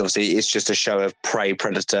common thing is obviously it's just a show of prey,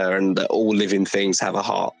 predator, and that all living things have a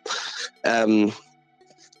heart.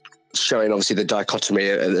 Showing obviously the dichotomy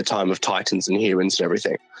at the time of Titans and humans and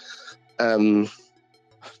everything.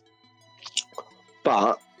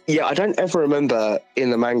 But yeah, I don't ever remember in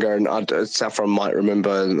the manga, and Saffron might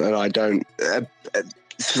remember, and I don't,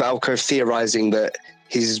 Falco theorizing that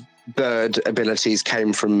his bird abilities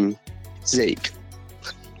came from Zeke.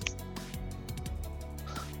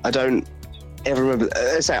 I don't ever remember.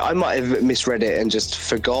 I might have misread it and just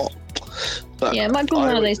forgot. But Yeah, it might be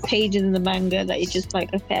one of those pages in the manga that you're just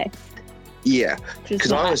like, okay. Yeah, just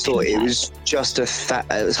because I not always thought it action-packed. was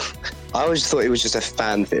just I always thought it was just a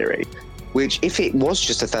fan theory. Which, if it was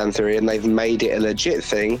just a fan theory and they've made it a legit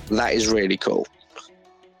thing, that is really cool.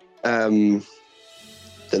 That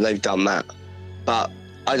they've done that. But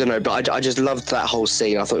I don't know. But I just loved that whole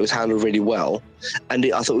scene. I thought it was handled really well, and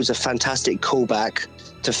I thought it was a fantastic callback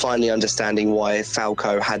to finally understanding why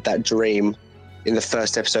Falco had that dream in the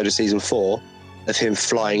first episode of season 4 of him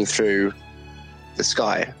flying through the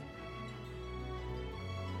sky.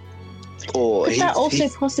 Or Could that also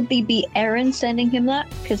possibly be Eren sending him that?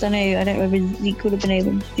 Because I don't know if Zeke would have been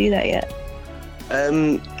able to do that yet.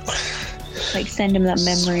 Like send him that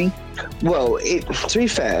memory. Well, to be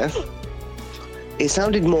fair, it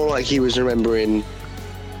sounded more like he was remembering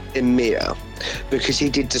Ymir, because he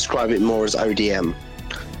did describe it more as ODM.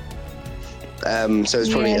 So it's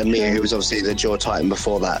probably Yeah, Ymir, true. who was obviously the Jaw Titan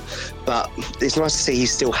before that. But it's nice to see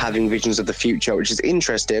he's still having visions of the future, which is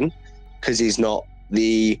interesting, because he's not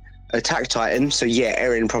the Attack Titan. So yeah,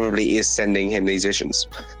 Eren probably is sending him these visions,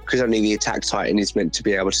 because only the Attack Titan is meant to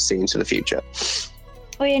be able to see into the future.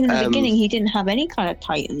 Oh yeah, in the beginning he didn't have any kind of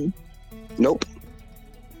Titan. Nope.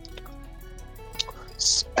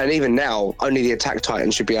 And even now, only the Attack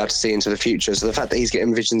Titan should be able to see into the future. So the fact that he's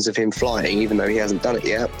getting visions of him flying, even though he hasn't done it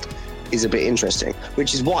yet, is a bit interesting.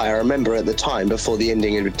 Which is why I remember at the time, before the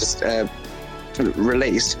ending had just,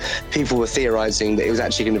 released, people were theorizing that it was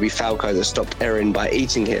actually going to be Falco that stopped Eren by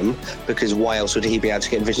eating him, because why else would he be able to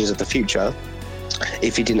get visions of the future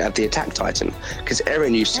if he didn't have the Attack Titan? Because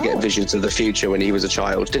Eren used to get visions of the future when he was a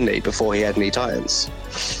child, didn't he, before he had any Titans?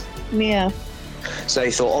 Yeah. So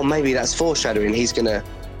he thought, oh, maybe that's foreshadowing. He's going to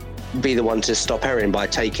be the one to stop Eren by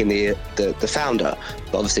taking the founder.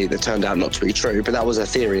 But obviously that turned out not to be true, but that was a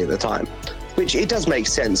theory at the time. Which it does make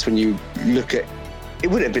sense when you look at... It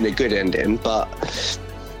wouldn't have been a good ending, but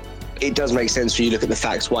it does make sense when you look at the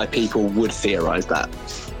facts why people would theorize that.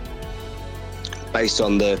 Based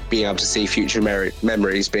on the being able to see future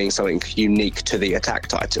memories being something unique to the Attack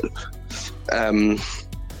Titan.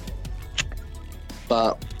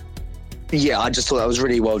 But yeah, I just thought that was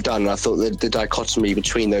really well done. I thought that the dichotomy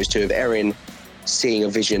between those two of Eren seeing a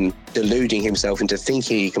vision, deluding himself into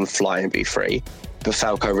thinking he can fly and be free, but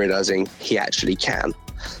Falco realizing he actually can.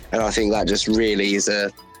 And I think that just really is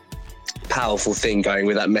a powerful thing, going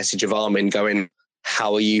with that message of Armin going,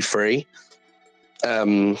 how are you free?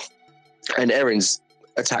 And Eren's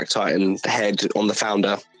Attack Titan head on the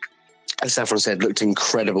founder, as Saffron said, looked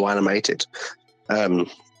incredible animated.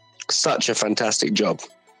 such a fantastic job.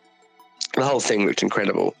 The whole thing looked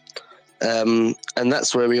incredible. And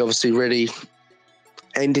that's where we obviously really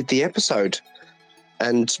ended the episode.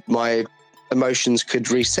 And my emotions could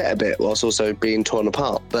reset a bit whilst also being torn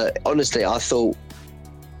apart. But honestly, I thought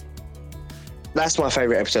that's my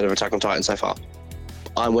favourite episode of Attack on Titan so far.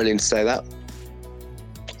 I'm willing to say that.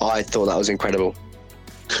 I thought that was incredible.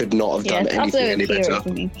 Could not have done anything any better. For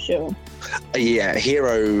me, for sure. Yeah,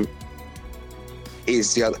 Hero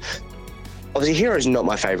is the other. Obviously, Hero's not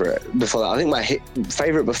my favourite before that. I think my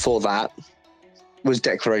favourite before that was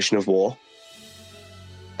Declaration of War.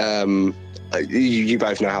 You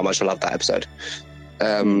both know how much I love that episode.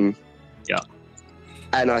 Yeah.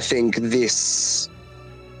 And I think this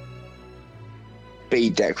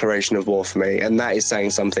beat Declaration of War for me, and that is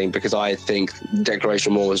saying something because I think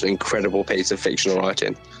Declaration of War was an incredible piece of fictional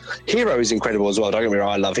writing. Hero is incredible as well, don't get me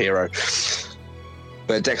wrong, I love Hero.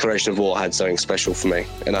 But Declaration of War had something special for me,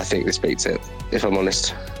 and I think this beats it, if I'm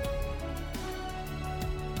honest.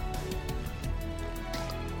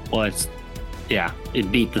 Well, it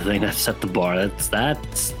beat the thing that set the bar.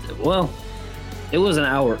 Well, it was an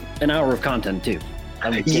hour of content too.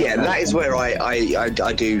 Yeah, that is where I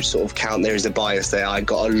do sort of count there is a bias there. I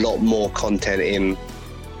got a lot more content in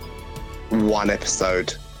one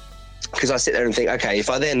episode because I sit there and think, okay, if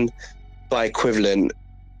I then, by equivalent,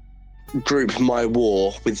 group my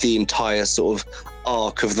war with the entire sort of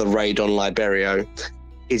arc of the raid on Liberio,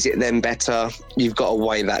 is it then better? You've got to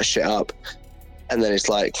weigh that shit up, and then it's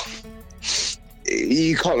like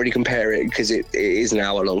you can't really compare it because it is an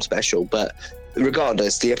hour-long special, but.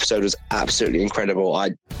 Regardless, the episode was absolutely incredible.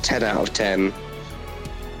 10 out of 10.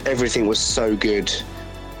 Everything was so good.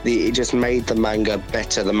 It just made the manga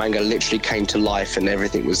better. The manga literally came to life and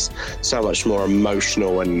everything was so much more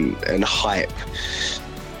emotional and hype.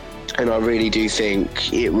 And I really do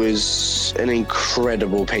think it was an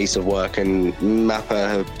incredible piece of work. And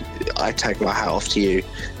Mappa, I take my hat off to you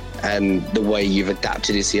and the way you've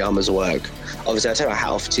adapted Isayama's work. Obviously, I take my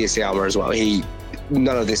hat off to Isayama as well.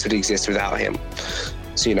 None of this would exist without him.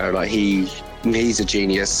 So, like he's a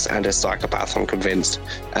genius and a psychopath, I'm convinced.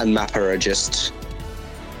 And Mappa are just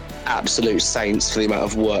absolute saints for the amount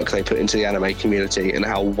of work they put into the anime community and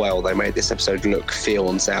how well they made this episode look, feel,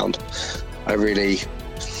 and sound. I'm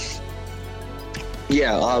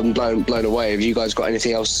blown away. Have you guys got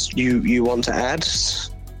anything else you want to add?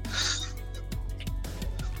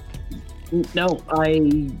 No,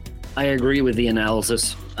 I agree with the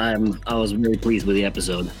analysis. I was very pleased with the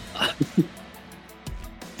episode.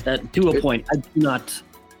 To a point, I do not.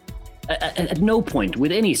 At no point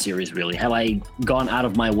with any series really have I gone out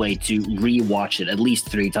of my way to rewatch it at least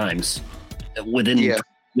 3 times within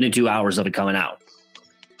 2 hours of it coming out.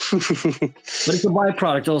 But it's a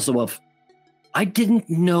byproduct also of I didn't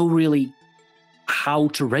know really how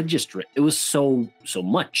to register it. It was so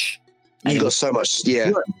much. You got so much,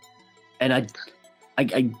 yeah. And I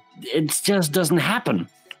it just doesn't happen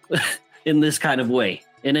in this kind of way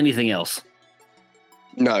in anything else.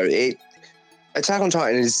 No, Attack on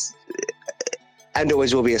Titan is and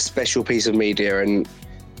always will be a special piece of media. And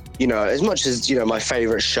as much as my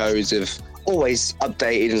favorite shows have always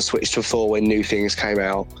updated and switched before when new things came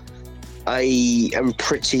out, I am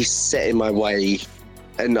pretty set in my way,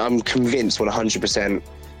 and I'm convinced 100%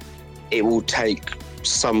 it will take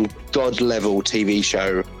some god level TV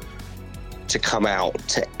show to come out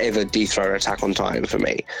to ever dethrone Attack on Titan for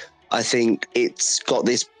me. I think it's got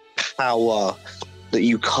this power that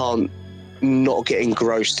you can't not get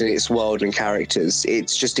engrossed in its world and characters.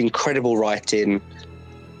 It's just incredible writing,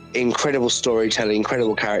 incredible storytelling,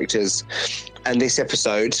 incredible characters. And this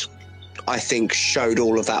episode, I think, showed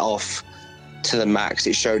all of that off to the max.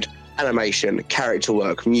 It showed animation, character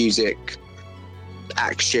work, music,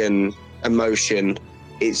 action, emotion.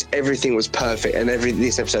 Everything was perfect, and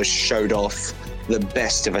this episode showed off the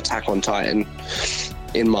best of Attack on Titan,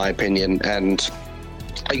 in my opinion. And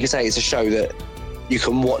like you say, it's a show that you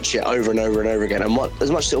can watch it over and over and over again, and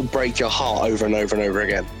as much as it'll break your heart over and over and over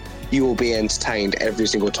again, you will be entertained every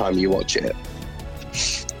single time you watch it.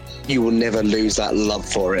 You will never lose that love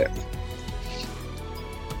for it.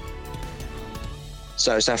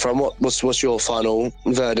 So, Saffron, what's your final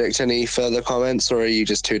verdict? Any further comments, or are you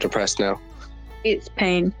just too depressed now? It's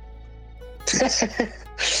pain.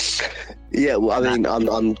 Yeah, well, I mean,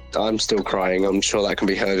 I'm still crying. I'm sure that can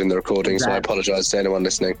be heard in the recording, so I apologize to anyone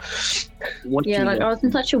listening. I was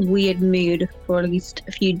in such a weird mood for at least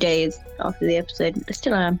a few days after the episode. I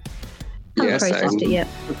still am. Haven't processed it yet.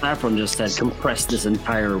 Saffron just said, compress this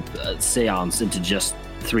entire seance into just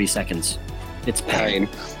 3 seconds. It's pain.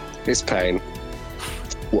 It's pain.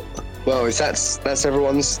 Well, if that's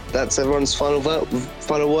everyone's final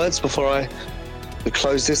words before I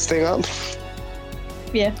close this thing up.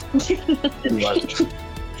 Yeah.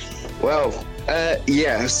 Well,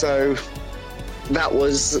 yeah. So that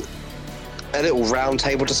was a little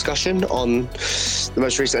roundtable discussion on the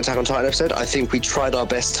most recent Attack on Titan episode. I think we tried our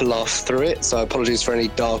best to laugh through it, so apologies for any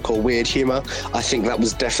dark or weird humour. I think that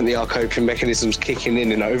was definitely our coping mechanisms kicking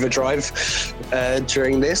in overdrive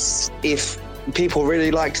during this. If people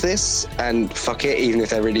really liked this, and fuck it, even if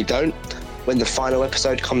they really don't, when the final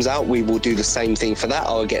episode comes out, we will do the same thing for that.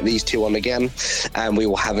 I'll get these two on again, and we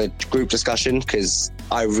will have a group discussion, because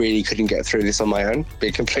I really couldn't get through this on my own,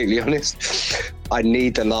 being completely honest. I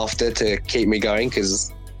need the laughter to keep me going,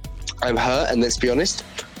 because I'm hurt, and let's be honest,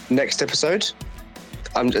 next episode,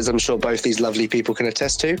 as I'm sure both these lovely people can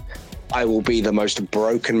attest to, I will be the most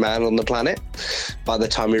broken man on the planet by the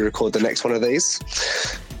time we record the next one of these.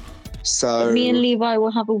 So Me and Levi will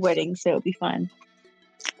have a wedding, so it'll be fine.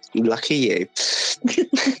 Lucky you.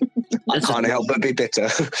 I can't help but be bitter.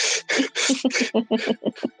 This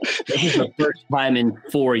is the first time in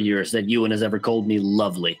 4 years that Ewan has ever called me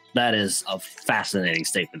lovely. That is a fascinating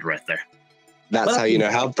statement right there. That's how you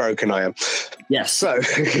know how broken I am. Yes. So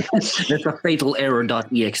that's a fatal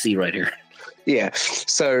error.exe right here. yeah.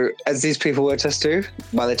 So as these people will attest to,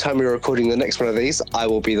 by the time we're recording the next one of these, I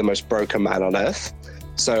will be the most broken man on earth.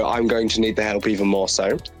 So I'm going to need the help even more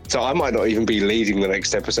so. So I might not even be leading the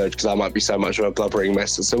next episode, because I might be so much of a blubbering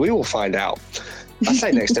mess. So we will find out. I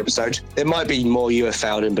say next episode. There might be more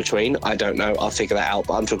UFL in between. I don't know. I'll figure that out.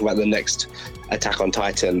 But I'm talking about the next Attack on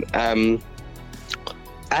Titan. It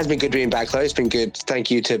has been good being back, though. It's been good.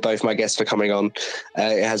 Thank you to both my guests for coming on.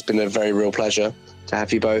 It has been a very real pleasure to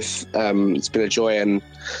have you both. It's been a joy, and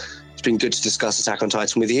it's been good to discuss Attack on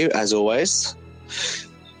Titan with you, as always.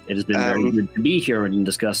 It has been very good to be here and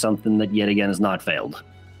discuss something that yet again has not failed.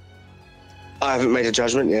 I haven't made a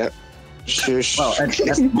judgment yet. Shush. Well,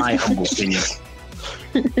 that's my humble opinion.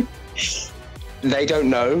 They don't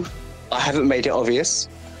know. I haven't made it obvious.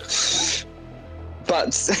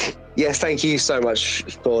 But yes, thank you so much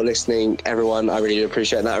for listening, everyone. I really do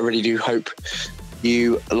appreciate that. I really do hope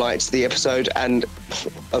you liked the episode. And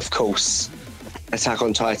of course, Attack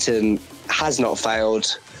on Titan has not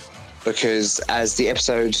failed, because as the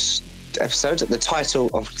episode, the title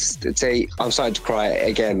of, I'm starting to cry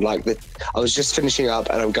again. I was just finishing up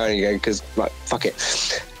and I'm going again, because fuck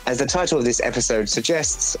it. As the title of this episode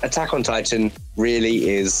suggests, Attack on Titan really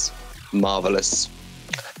is marvelous.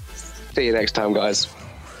 See you next time, guys.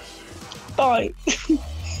 Bye.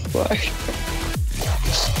 Bye.